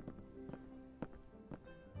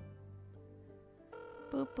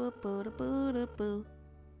 Boo, boo, boo, da, boo, da, boo.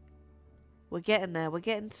 We're getting there. We're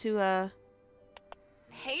getting to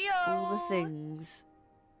Heyo! all the things.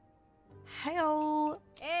 Heyo!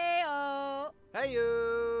 Heyo!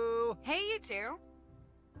 Heyo! Hey, you two.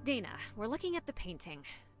 Dana, we're looking at the painting.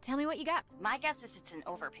 Tell me what you got. My guess is it's an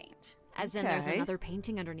overpaint. As in there's Okay. another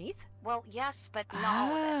painting underneath? Well, yes, but not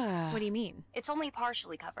all of it. What do you mean? It's only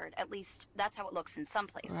partially covered. At least, that's how it looks in some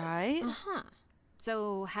places. Right? Uh-huh.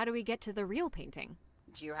 So how do we get to the real painting?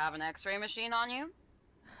 Do you have an x-ray machine on you?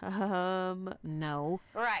 No.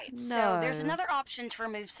 Right, so there's No. another option to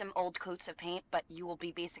remove some old coats of paint, but you will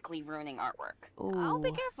be basically ruining artwork. I'll be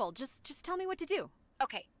Ooh. careful. Just tell me what to do.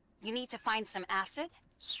 Okay, you need to find some acid,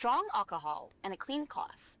 strong alcohol, and a clean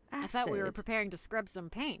cloth. I thought we were Acid. preparing to scrub some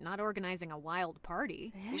paint, not organizing a wild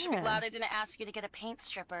party. You should be Yeah. glad I didn't ask you to get a paint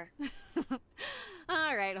stripper.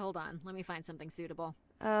 All right, hold on. Let me find something suitable.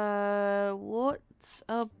 What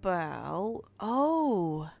about...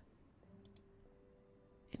 Oh!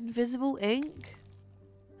 Invisible ink?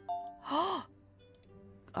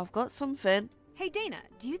 I've got something. Hey, Dana,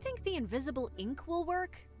 do you think the invisible ink will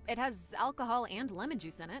work? It has alcohol and lemon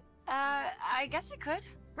juice in it. I guess it could.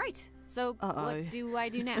 Right. So Uh-oh. what do I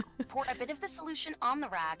do now? Pour a bit of the solution on the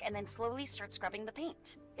rag and then slowly start scrubbing the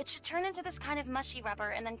paint. It should turn into this kind of mushy rubber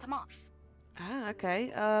and then come off. Ah,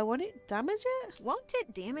 okay. Won't it damage it? Won't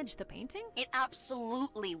it damage the painting? It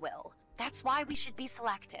absolutely will. That's why we should be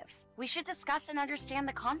selective. We should discuss and understand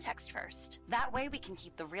the context first. That way we can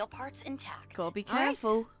keep the real parts intact. Gotta be All right.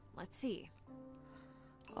 careful. Let's see.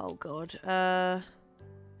 Oh god.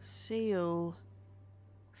 Seal.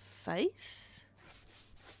 Face?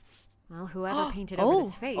 Well, whoever painted over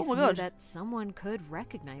this Oh, face oh my knew God. that someone could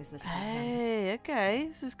recognize this person. Hey, okay.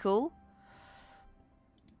 This is cool.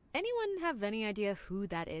 Anyone have any idea who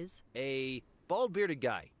that is? A bald-bearded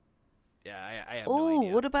guy. Yeah, I have no Oh,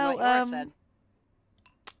 idea. what about, Laura said.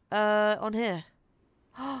 on here?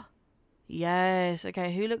 Yes,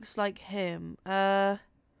 okay, who looks like him? That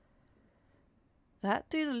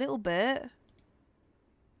dude a little bit.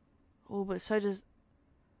 Oh, but so does...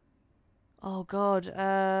 Oh god,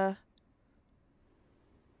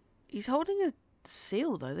 he's holding a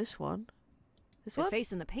seal though, this one. This The one?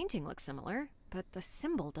 face in the painting looks similar, but the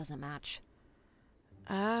symbol doesn't match.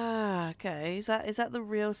 Ah, okay. Is that the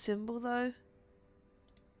real symbol though?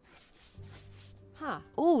 Huh.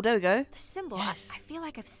 Oh, there we go. The symbol, Yes. I feel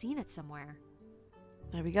like I've seen it somewhere.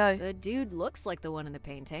 There we go. The dude looks like the one in the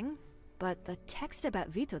painting, but the text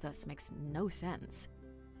about Vitotas makes no sense.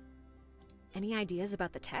 Any ideas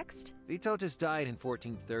about the text? Vitotas died in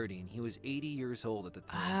 1430, and he was 80 years old at the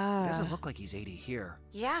time. Ah. It doesn't look like he's 80 here.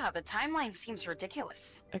 Yeah, the timeline seems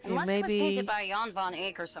ridiculous. Okay, Unless maybe... it was painted by Jan van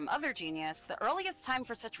Eyck or some other genius, the earliest time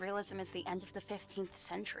for such realism is the end of the 15th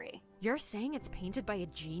century. You're saying it's painted by a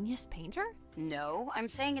genius painter? No, I'm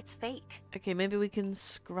saying it's fake. Okay, maybe we can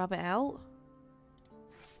scrub it out?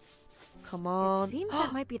 Come on. It seems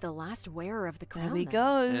that might be the last wearer of the crown. There we then.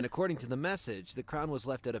 go. And according to the message, the crown was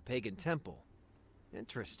left at a pagan temple.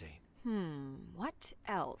 Interesting. What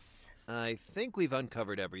else? I think we've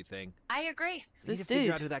uncovered everything. I agree. We need to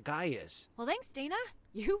figure out who that guy is. Well, thanks, Dana.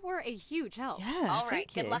 You were a huge help. Yeah, All right,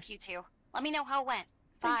 thank you. good luck, you two. Let me know how it went.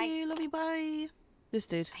 Bye. Thank you, love you, bye. This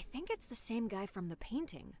dude. I think it's the same guy from the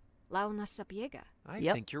painting, Launa Sapiega. I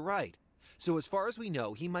think you're right. So as far as we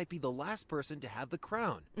know, he might be the last person to have the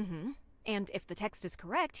crown. And if the text is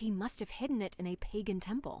correct, he must have hidden it in a pagan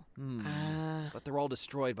temple. But they're all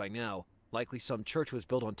destroyed by now. Likely some church was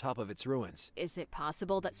built on top of its ruins. Is it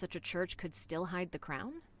possible that such a church could still hide the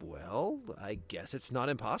crown? Well, I guess it's not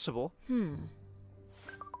impossible.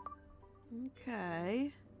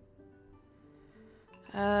 Okay.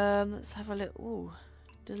 Let's have a little. Ooh,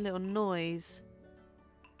 do a little noise.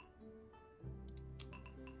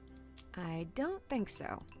 I don't think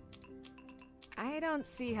so. I don't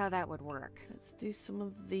see how that would work. Let's do some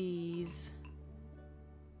of these.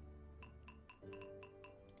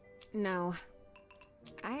 No.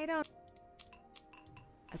 I don't...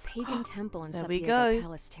 A pagan temple in There we Sapiega go.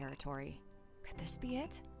 Palace territory. Could this be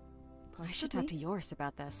it? I should talk to Yoris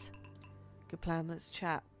about this. Good plan, let's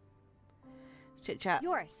chat. Chit chat.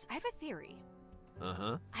 Yoris, I have a theory.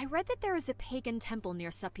 Uh-huh. I read that there is a pagan temple near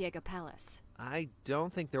Sapiega Palace. I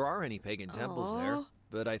don't think there are any pagan temples there, Aw.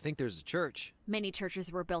 but I think there's a church. Many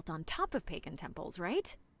churches were built on top of pagan temples,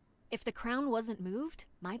 right? If the crown wasn't moved,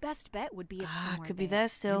 my best bet would be it's somewhere could be there You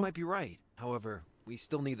still. might be right. However, we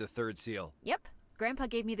still need the third seal. Yep. Grandpa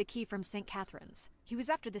gave me the key from St. Catherine's. He was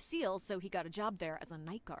after the seal, so he got a job there as a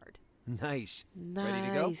night guard. Nice. Nice. Ready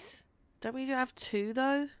to go? Don't we have two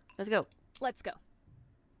though? Let's go. Let's go.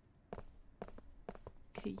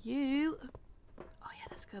 You. Oh yeah,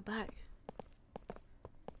 let's go back.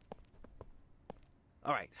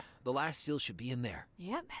 All right, the last seal should be in there.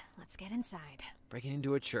 Yep, let's get inside. Breaking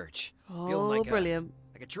into a church. Oh, Feeling like brilliant.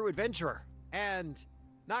 like a true adventurer. And,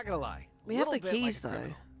 not gonna lie, We a have little the bit like keys a though.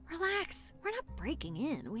 criminal. Relax. We're not breaking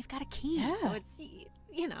in. We've got a key, Yeah. so it's,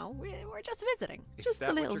 you know, we're just visiting. Is Just a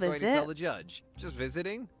that little what you're going to visit. tell the judge? Just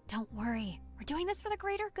visiting? Don't worry. We're doing this for the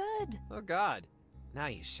greater good. Oh, God. Now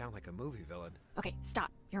you sound like a movie villain. Okay,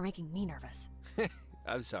 stop. You're making me nervous.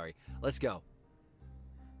 I'm sorry. Let's go.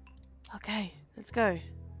 Okay, let's go.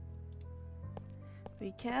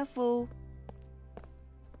 Be careful.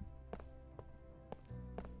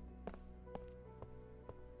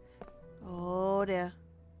 Oh dear.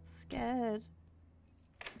 Scared.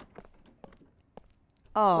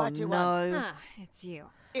 Oh What you no. want? Ah, it's you.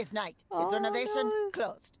 It's night. Oh, Is renovation no.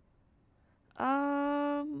 closed?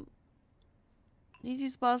 Need to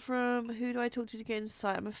use the bathroom. Who do I talk to get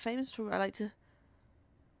inside? I'm a famous photographer. I like to.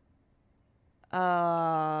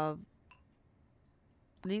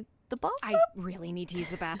 Need the bathroom? I really need to use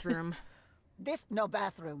the bathroom. This no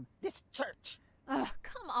bathroom. This church. Ugh,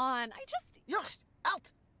 come on. I just... Yosh,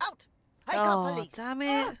 out, out. I call Oh, police. damn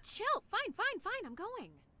Oh, it. chill. Fine. I'm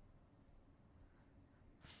going.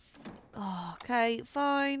 Oh, okay,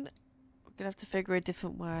 fine. We're gonna have to figure a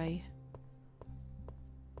different way.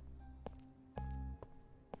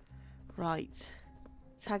 Right.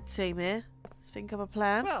 Tag team here. Think of a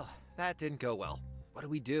plan. Well, that didn't go well. What do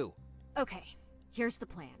we do? Okay, here's the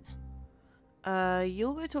plan.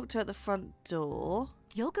 You'll go talk to her at the front door.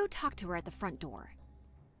 You'll go talk to her at the front door.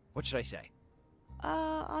 What should I say?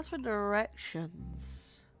 Ask for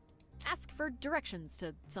directions. Ask for directions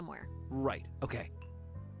to somewhere. Right. Okay.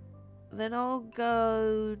 Then I'll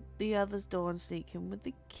go the other door and sneak in with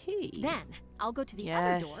the key. Then I'll go to the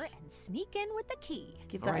other door and sneak in with the key.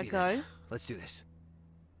 Give that a Alrighty go. then. Let's do this.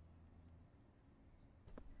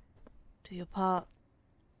 Do your part.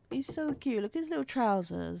 He's so cute. Look at his little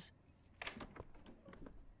trousers.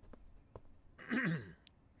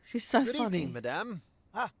 She's so Good funny. evening, madame.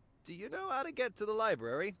 Do you know how to get to the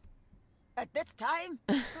library? At this time?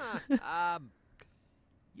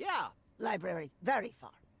 Yeah. Library, very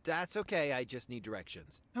far. That's okay. I just need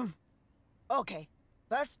directions. Okay.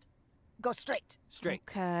 First, go straight. Straight.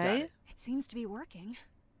 Okay. It seems to be working.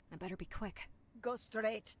 I better be quick. Go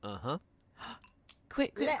straight. Uh-huh.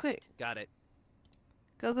 Quick. Left. Got it.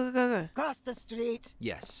 Go. Cross the street.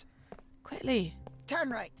 Yes. Quickly. Turn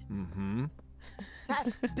right. Mm-hmm.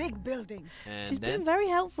 Past big building. And She's then? been very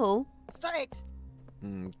helpful. Straight.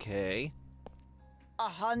 Okay.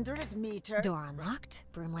 100 meters. Door unlocked.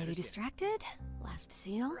 Broom lady distracted. Last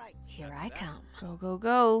seal. Right. Here I come.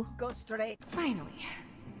 Go. Go straight. Finally.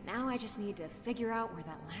 Now I just need to figure out where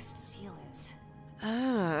that last seal is.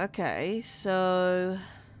 Ah, okay. So,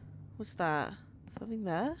 what's that? Something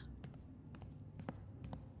there?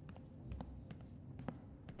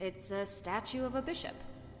 It's a statue of a bishop.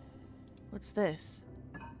 What's this?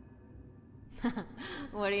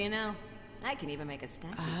 What do you know? I can even make a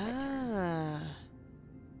statue set turn.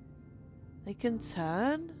 They can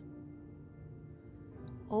turn?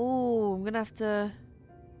 Oh, I'm gonna have to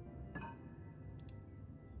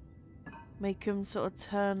make them sort of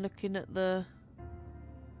turn looking at the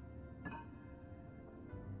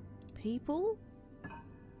people?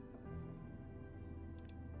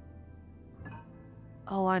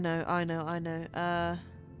 Oh, I know.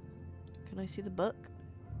 Can I see the book?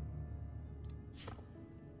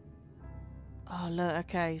 Oh, look,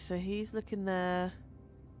 okay, so he's looking there.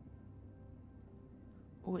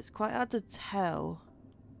 Oh, it's quite hard to tell.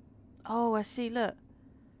 Oh, I see, look.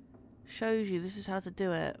 Shows you this is how to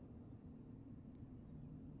do it.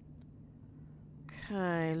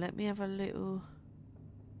 Okay, let me have a little...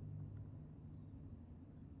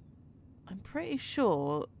 I'm pretty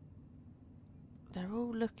sure they're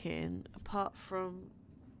all looking, apart from...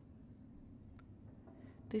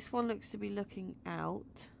 This one looks to be looking out.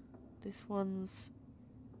 This one's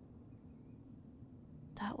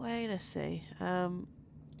that way. Let's see. Oh,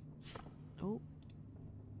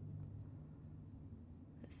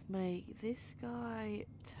 let's make this guy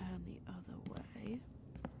turn the other way.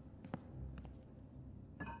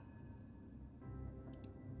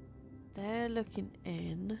 They're looking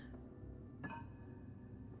in.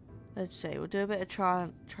 Let's see. We'll do a bit of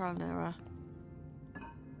trial and error.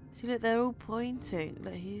 See, look, they're all pointing.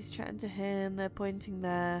 Look, he's chatting to him. They're pointing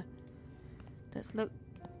there. Let's look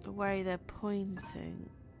the way they're pointing.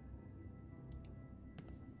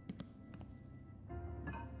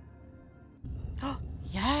 Oh,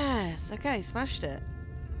 yes! Okay, smashed it.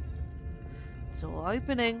 It's all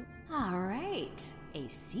opening. All right, a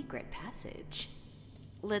secret passage.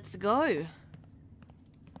 Let's go.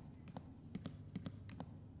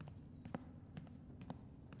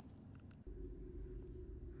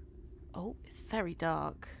 Oh, it's very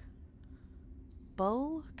dark.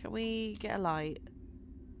 Bowl? Can we get a light?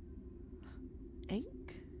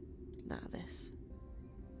 Ink? Nah, this.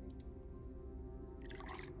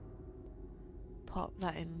 Pop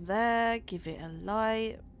that in there, give it a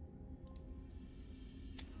light.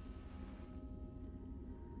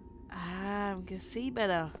 Ah, we can see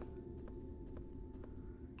better.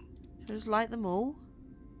 Should I just light them all?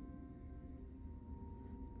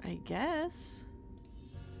 I guess.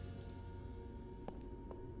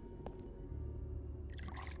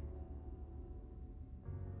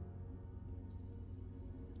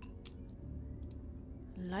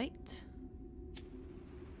 Light.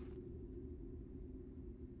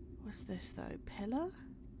 What's this though? Pillar?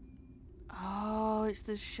 Oh, it's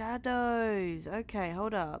the shadows. Okay,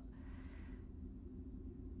 hold up.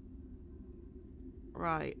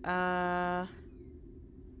 Right, let's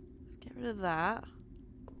get rid of that.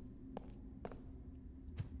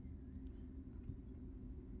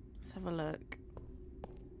 Let's have a look.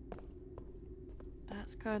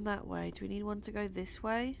 That's going that way. Do we need one to go this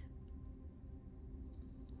way?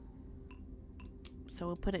 So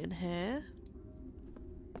we'll put it in here.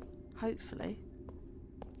 Hopefully.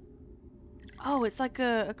 Oh, it's like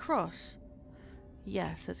a cross.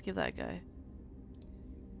 Yes, let's give that a go.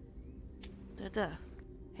 Da-da.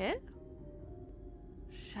 Here?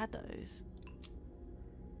 Shadows.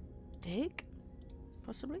 Dig?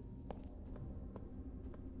 Possibly?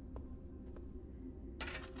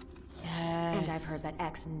 Yes. And I've heard that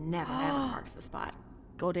X never ever marks the spot.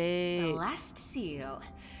 Got it. The last seal.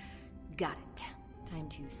 Got it. Time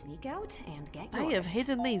to sneak out and get yours. They have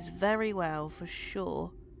hidden these very well, for sure.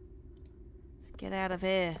 Let's get out of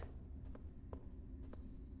here.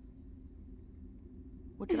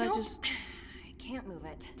 What did I just... I can't move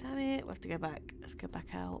it. Damn it, we have to go back. Let's go back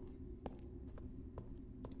out.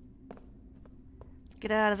 Let's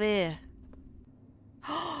get out of here.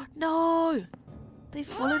 No! They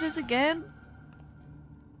followed us again?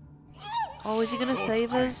 Oh, is he going to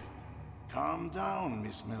save us? Calm down,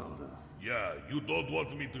 Miss Milder. Yeah, you don't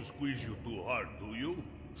want me to squeeze you too hard, do you?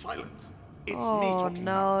 Silence. It's me Oh, talking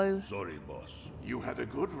now. no. Sorry, boss. You had a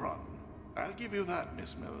good run. I'll give you that,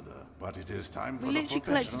 Miss Milder. But it is time for We the literally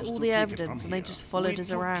collected professionals all to the take it evidence from and they here. just followed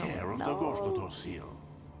us around. We took care of the No. Gorflutor seal.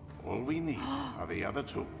 All we need are the other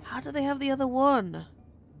two. How do they have the other one?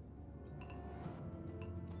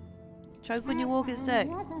 Choke when you walk instead.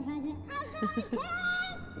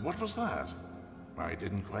 What was that? I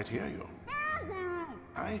didn't quite hear you.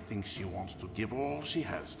 I think she wants to give all she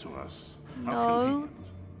has to us. How No.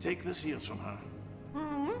 convenient. Take the seals from her.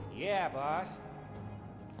 Yeah, boss.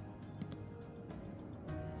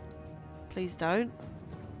 Please don't.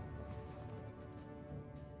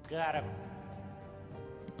 Got him.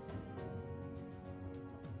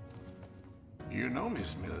 You know,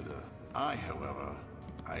 Miss Milder, I, however,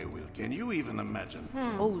 I will. Can you even imagine?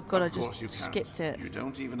 Oh God, I Of course just you can't. skipped it. You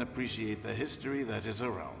don't even appreciate the history that is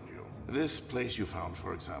around you. This place you found,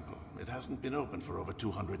 for example, it hasn't been open for over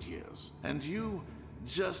 200 years. And you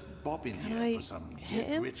just bop in here for some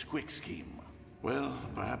get-rich-quick scheme. Well,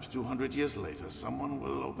 perhaps 200 years later, someone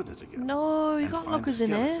will open it again. No, you and got find lockers the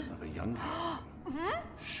in there. skeleton of a young girl.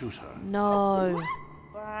 Shoot her. No.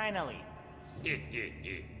 Finally. Get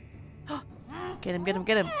him, get him,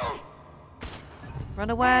 get him. Run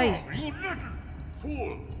away. You little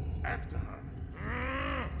fool! After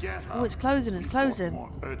her. Get her. Oh, it's closing, it's We've got closing.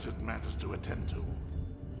 more urgent matters to attend to.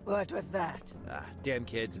 What was that? Ah, damn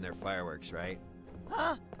kids and their fireworks, right?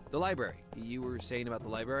 Huh? The library. You were saying about the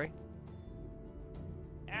library?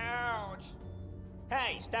 Ouch!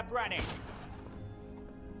 Hey, stop running!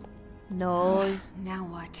 No. Now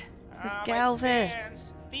what? Let's Ah, get my out of here.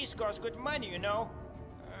 plans. These cost good money, you know.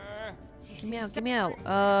 Get me out, get me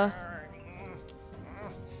out.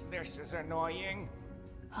 This is annoying.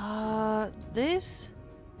 This?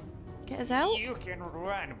 Get us out? You can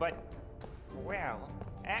run, but... Well,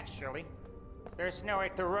 actually, there's nowhere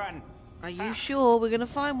to run. Are you sure we're gonna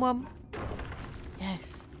find one?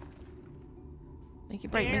 Yes. Make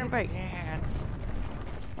it break, make it break. Dance.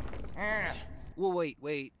 Well,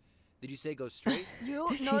 wait. Did you say go straight? You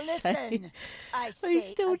Did no you say? listen. I say He's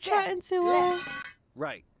still again. chatting to her. Left,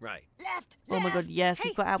 Right. left, Oh my God, yes, Hey,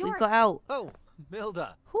 we got out, we yours. got out. Oh,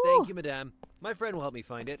 Milda. Whew. Thank you, madame. My friend will help me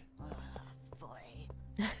find it.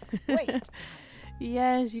 boy. Waste time.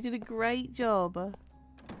 Yes, you did a great job.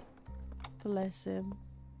 Bless him.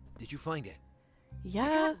 Did you find it? Yeah. I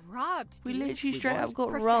got robbed, We dude. literally Wait, straight what? up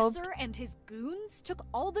got robbed. Professor and his goons took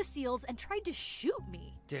all the seals and tried to shoot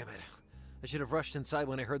me. Damn it. I should have rushed inside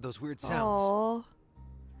when I heard those weird sounds.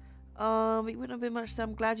 Aww. It wouldn't have been much.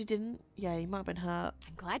 I'm glad you didn't. Yeah, you might have been hurt.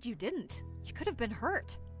 I'm glad you didn't. You could have been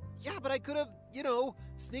hurt. Yeah, but I could have,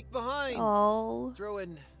 sneaked behind. Oh. Throw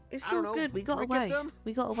in. It's I don't all know, good. We got brick at away. them?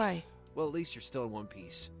 We got away. Well, at least you're still in one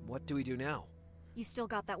piece. What do we do now? You still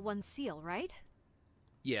got that one seal, right?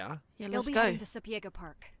 Yeah. Yeah, They'll let's be go. heading to Sapiega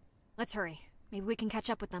Park. Let's hurry. Maybe we can catch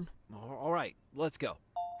up with them. All right, let's go.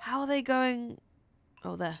 How are they going?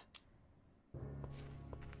 Oh, there.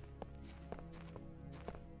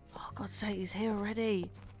 Oh, God's sake, he's here already.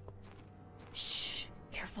 Shh.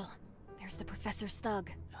 Careful. There's the professor's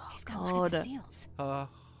thug. He's got God. one of the seals. Oh.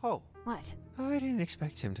 What? I didn't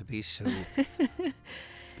expect him to be so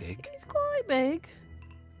big. He's quite big.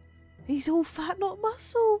 He's all fat, not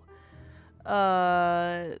muscle.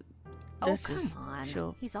 Oh, let's come just- on.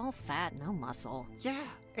 Sure. He's all fat, no muscle. Yeah,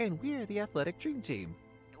 and we're the athletic dream team.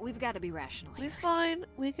 We've got to be rational We're here. fine.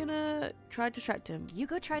 We're gonna try to distract him. You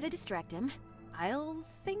go try to distract him. I'll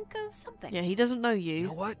think of something. Yeah, he doesn't know you. You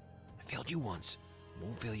know what? I failed you once.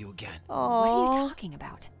 Won't fail you again. Oh. What are you talking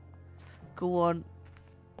about? Go on.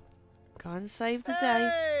 Go and save the day.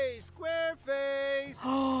 Hey, Squareface!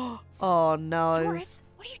 Oh no. Doris,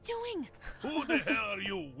 what are you doing? Who the hell are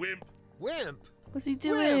you, wimp? Wimp? What's he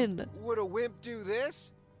doing? Wimp? Would a wimp do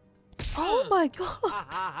this? Oh my God.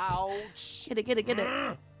 Ouch! Get it, get it, get it.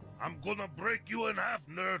 I'm gonna break you in half,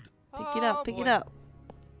 nerd. Pick it up, pick it up.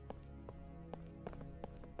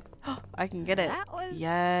 I can get it. That was...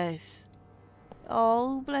 Yes.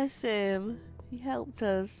 Oh, bless him. He helped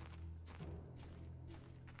us.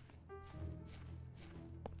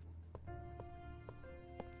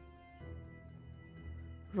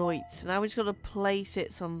 Right, so now we just got to place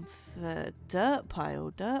it on the dirt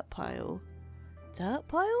pile. Dirt pile? Dirt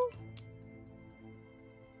pile?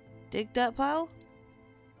 Dig dirt pile?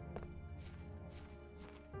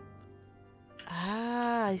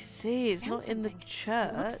 Ah, I see. It's Found not in the something.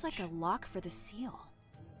 church. It looks like a lock for the seal.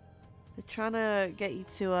 They're trying to get you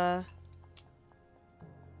to,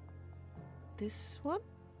 this one?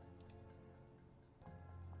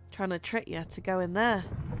 Trying to trick you to go in there.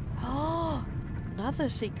 Oh, another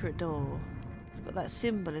secret door. It's got that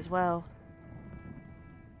symbol as well.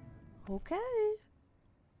 Okay.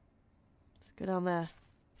 Let's go down there.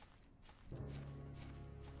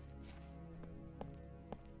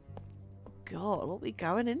 God, what are we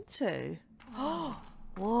going into? Whoa.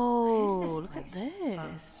 Whoa, What is this look at place?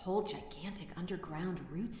 this. A whole gigantic underground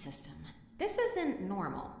root system. This isn't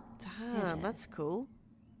normal. is Damn, it? that's cool.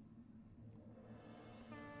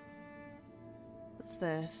 What's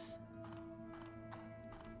this?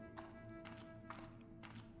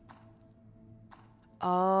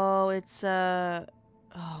 Oh, it's a...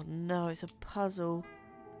 Oh no, it's a puzzle.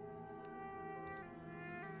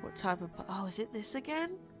 What type of... Oh, is it this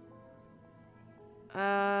again?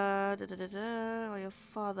 Oh, your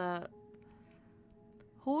father.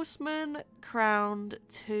 Horseman, crowned,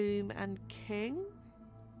 tomb, and king?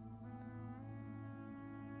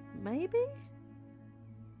 maybe?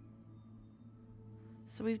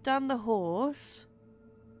 So we've done the horse.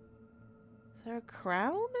 Is there a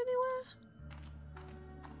crown anywhere?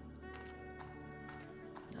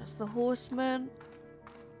 That's the horseman.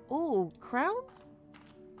 Oh, crown?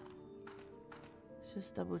 Let's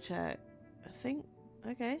just double check. I think,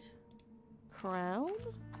 okay. Crown?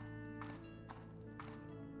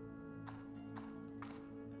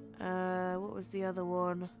 What was the other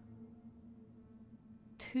one?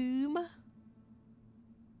 Tomb?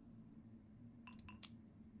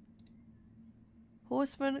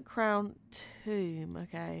 Horseman, crown, tomb.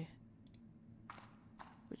 Okay.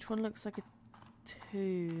 Which one looks like a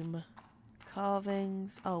tomb?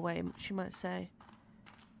 Carvings. Oh, wait. She might say.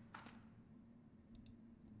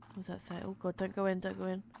 What does that say? Oh, God. Don't go in. Don't go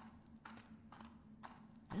in.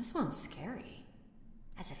 This one's scary.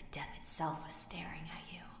 As if death itself was staring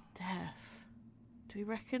at you. Death. Do we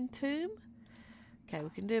reckon tomb? Okay, we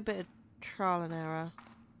can do a bit of trial and error.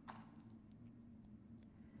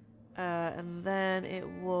 And then it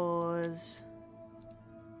was...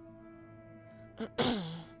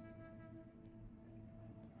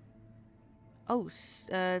 oh,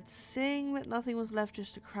 sing that nothing was left,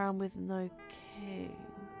 just a crown with no king.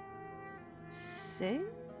 Sing?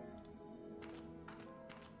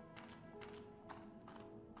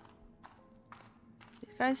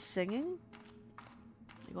 These guys singing?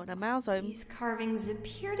 They got their mouths open. These carvings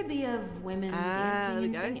appear to be of women dancing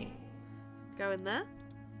and singing. Go in there.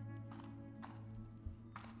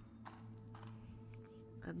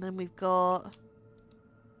 And then we've got...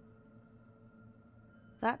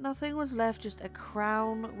 that nothing was left, just a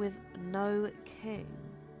crown with no king.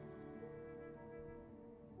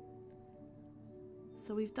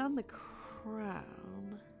 So we've done the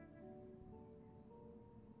crown.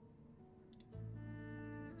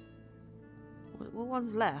 What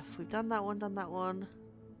one's left? We've done that one, done that one.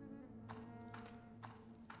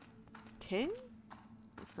 King?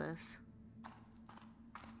 What's this?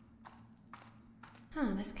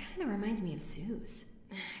 Huh, this kind of reminds me of Zeus.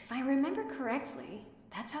 If I remember correctly,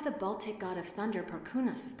 that's how the Baltic god of thunder,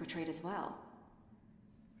 Porcunas, was portrayed as well.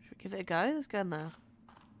 Should we give it a go? Let's go in there.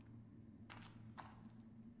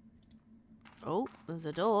 Oh, there's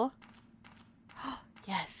a door.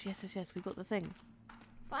 Yes, yes, yes, yes, we got the thing.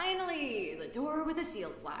 Finally, the door with a seal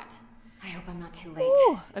slat. I hope I'm not too late.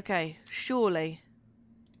 Ooh, okay, surely.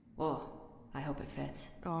 Whoa, I hope it fits.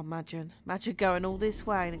 Oh, imagine. Imagine going all this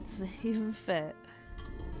way and it doesn't even fit.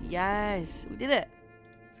 Yes, we did it.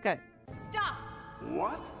 Let's go. Stop!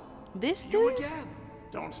 What? This You dude? again?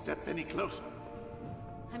 Don't step any closer.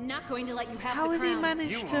 I'm not going to let you have How the has crown. he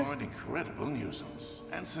managed You to... are an incredible nuisance.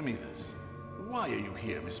 Answer me this. Why are you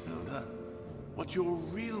here, Miss Milda? What's your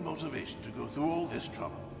real motivation to go through all this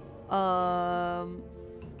trouble?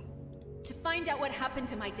 To find out what happened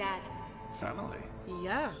to my dad. Family?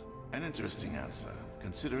 Yeah. An interesting answer,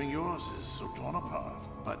 considering yours is so torn apart.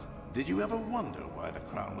 But did you ever wonder why the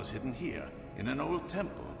crown was hidden here, in an old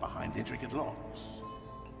temple behind intricate locks?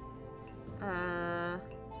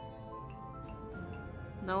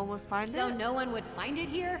 No one would find it? So no one would find it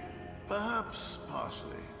here? Perhaps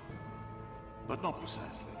partially. But not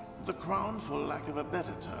precisely. The crown, for lack of a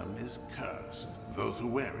better term, is cursed. Those who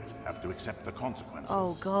wear it have to accept the consequences.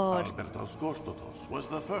 Oh, God. Albertos Gostotos was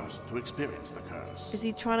the first to experience the curse. Is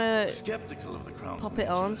he trying to Skeptical of the crown's pop it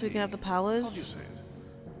on so he can have the powers? How do you say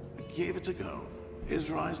it? Gave it a go.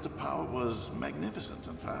 His rise to power was magnificent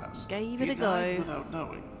and fast. Gave it he a died go. without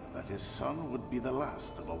knowing that his son would be the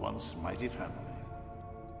last of a once mighty family.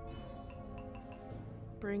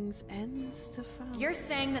 Brings ends to family. You're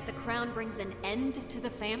saying that the crown brings an end to the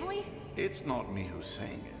family? It's not me who's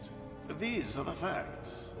saying it. These are the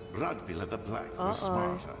facts. Radvila the Black was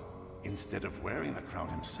smarter. Instead of wearing the crown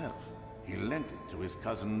himself, he lent it to his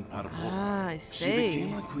cousin Parbola. Ah, I see. She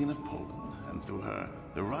became the Queen of Poland, and through her,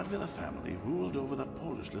 the Radvila family ruled over the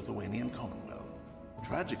Polish-Lithuanian Commonwealth.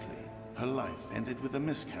 Tragically, her life ended with a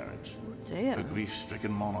miscarriage. Oh, dear. The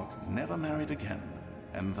grief-stricken monarch never married again,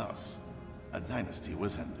 and thus, a dynasty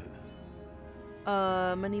was ended.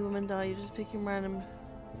 Many women die. You're just picking random...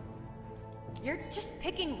 You're just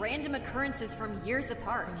picking random occurrences from years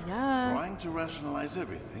apart. Yeah. Trying to rationalize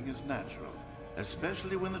everything is natural,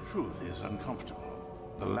 especially when the truth is uncomfortable.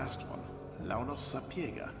 The last one, Launos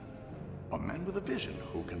Sapiega, a man with a vision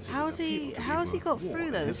who considered How's he got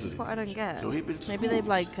through though? This is what I don't get. So he built Maybe they've schools,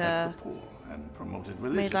 like helped the poor, and promoted made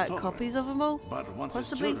religious like tolerance. copies of them all. But once his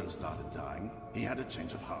Possibly. children started dying, he had a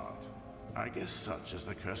change of heart. I guess such is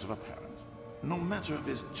the curse of a parent. No matter if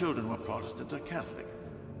his children were Protestant or Catholic,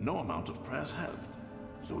 no amount of prayers helped.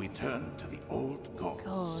 So he turned to the old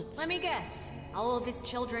gods. Let me guess. All of his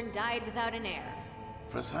children died without an heir.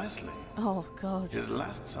 Precisely. Oh, God. His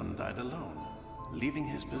last son died alone, leaving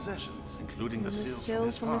his possessions, including the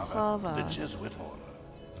seals from his father, to the Jesuit order.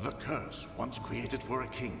 The curse, once created for a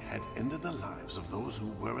king, had ended the lives of those who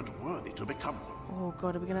weren't worthy to become one. Oh,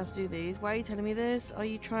 God, are we going to have to do these? Why are you telling me this? Are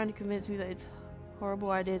you trying to convince me that it's a horrible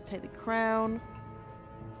idea to take the crown?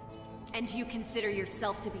 And you consider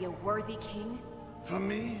yourself to be a worthy king? For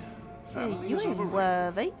me, family you is ain't overrated.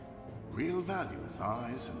 worthy. Real value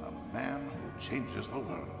lies in the man who changes the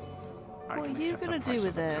world. I What can are you accept gonna the do price with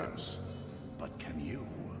of the it? curse, but can you?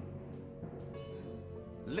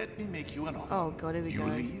 Let me make you an offer. Oh, God, here we you go.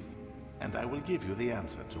 leave, and I will give you the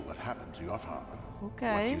answer to what happened to your father.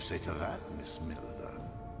 Okay. What do you say to that, Miss Milda?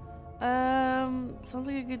 Sounds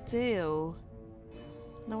like a good deal.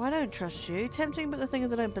 No, I don't trust you. Tempting, but the thing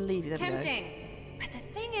is I don't believe you. There we go. Tempting. But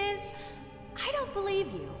the thing is, I don't believe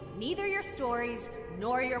you. Neither your stories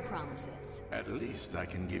nor your promises. At least I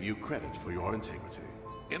can give you credit for your integrity.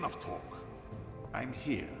 Enough talk. I'm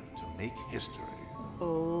here to make history.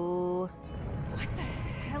 Oh. What the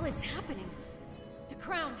hell is happening? The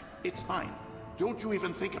crown. It's mine. Don't you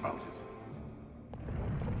even think about it.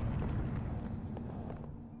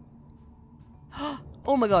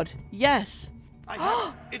 Oh my God. Yes. I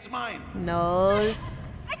have it. It's mine. No.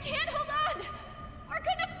 I can't hold on. We're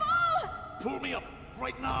gonna fall. Pull me up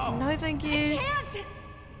right now. No, thank you. I can't.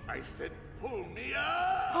 I said pull me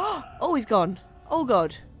up. Oh, he's gone. Oh,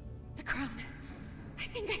 God. The crown. I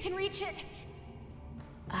think I can reach it.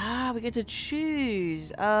 Ah, we get to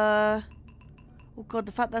choose. Oh, God,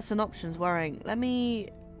 the fact that's an option's worrying. Let me...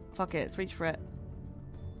 Fuck it, let's reach for it.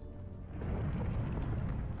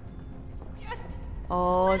 Just...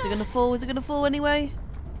 Oh, is it gonna fall? Is it gonna fall anyway?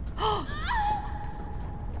 Oh!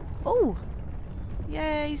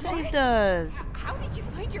 Yay, he saved us! How did you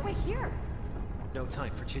find your way here? No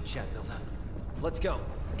time for chit-chat, Milda. Let's go.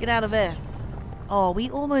 Let's get out of here. Oh, we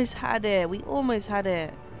almost had it. We almost had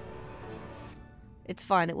it. It's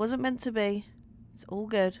fine. It wasn't meant to be. It's all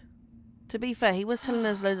good. To be fair, he was telling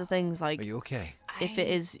us loads of things like... Are you okay? If it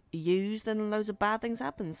is used, then loads of bad things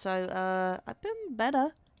happen. So, I've been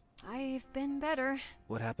better. I've been better.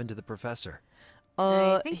 What happened to the professor?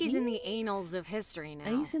 I think he's in the annals of history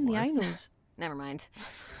now. He's in the annals. Never mind.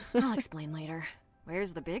 I'll explain later.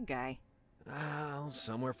 Where's the big guy? Oh,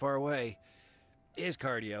 somewhere far away. His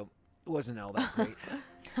cardio wasn't all that great.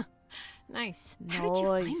 Nice. How did you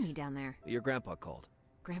find me down there? Your grandpa called.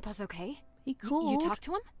 Grandpa's okay? He called? You talked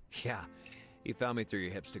to him? Yeah, he found me through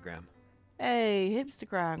your hipstagram. Hey,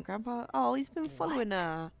 hipstagram, Grandpa. Oh, he's been following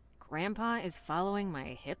her. Grandpa is following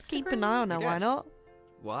my hipstagram? Keep an eye on her, why not?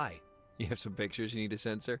 Why? You have some pictures you need to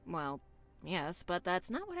censor? Well, yes, but that's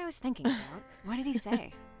not what I was thinking about. What did he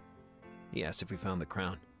say? He asked if we found the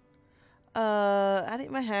crown. Had it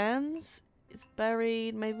in my hands. It's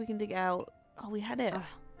buried. Maybe we can dig it out. Oh, we had it. Ugh,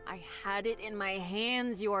 I had it in my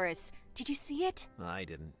hands, Yoris. Did you see it? I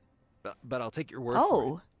didn't. But I'll take your word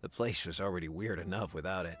for it. The place was already weird enough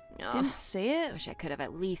without it. Didn't see it? Wish I could have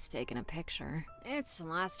at least taken a picture. It's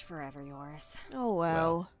lost forever, Yoris. Oh,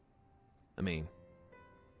 well. I mean,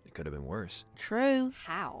 it could have been worse. True.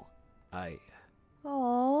 How?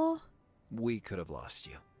 Oh. We could have lost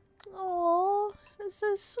you. Oh, that's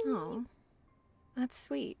so sweet. Oh, that's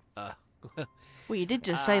sweet. Well, you did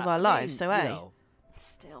just save our lives, so hey.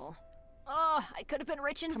 Still. Oh, I could have been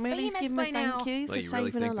rich and Can we at least famous give him by a now. thank you for you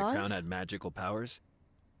really saving think our the lives? crown had magical powers?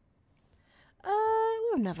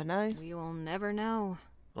 We'll never know. We will never know.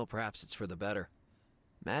 Well, perhaps it's for the better.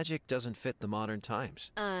 Magic doesn't fit the modern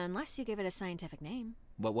times. Unless you give it a scientific name.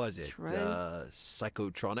 What was it? True.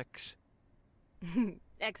 Psychotronics?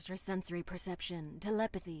 Extrasensory perception,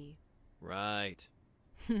 telepathy. Right.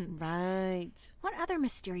 Right. What other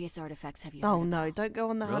mysterious artifacts have you Oh heard no, about? don't go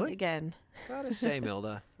on the hunt Really? again. Gotta say,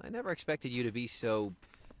 Milda, I never expected you to be so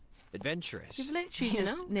adventurous. You've literally You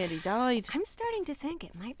just know? nearly died. I'm starting to think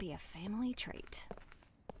it might be a family trait.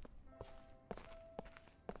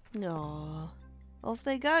 Aww. Off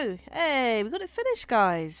they go. Hey, we got it finished,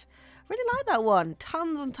 guys. Really like that one.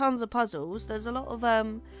 Tons and tons of puzzles. There's a lot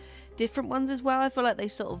of different ones as well. I feel like they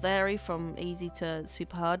sort of vary from easy to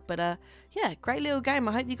super hard. But yeah, great little game.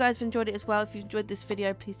 I hope you guys have enjoyed it as well. If you enjoyed this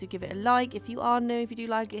video, please do give it a like. If you are new, if you do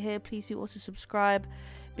like it here, please do also subscribe.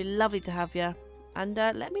 It'd be lovely to have you. And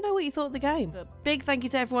let me know what you thought of the game. But big thank you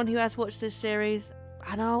to everyone who has watched this series.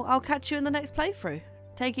 And I'll catch you in the next playthrough.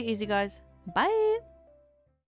 Take it easy, guys. Bye.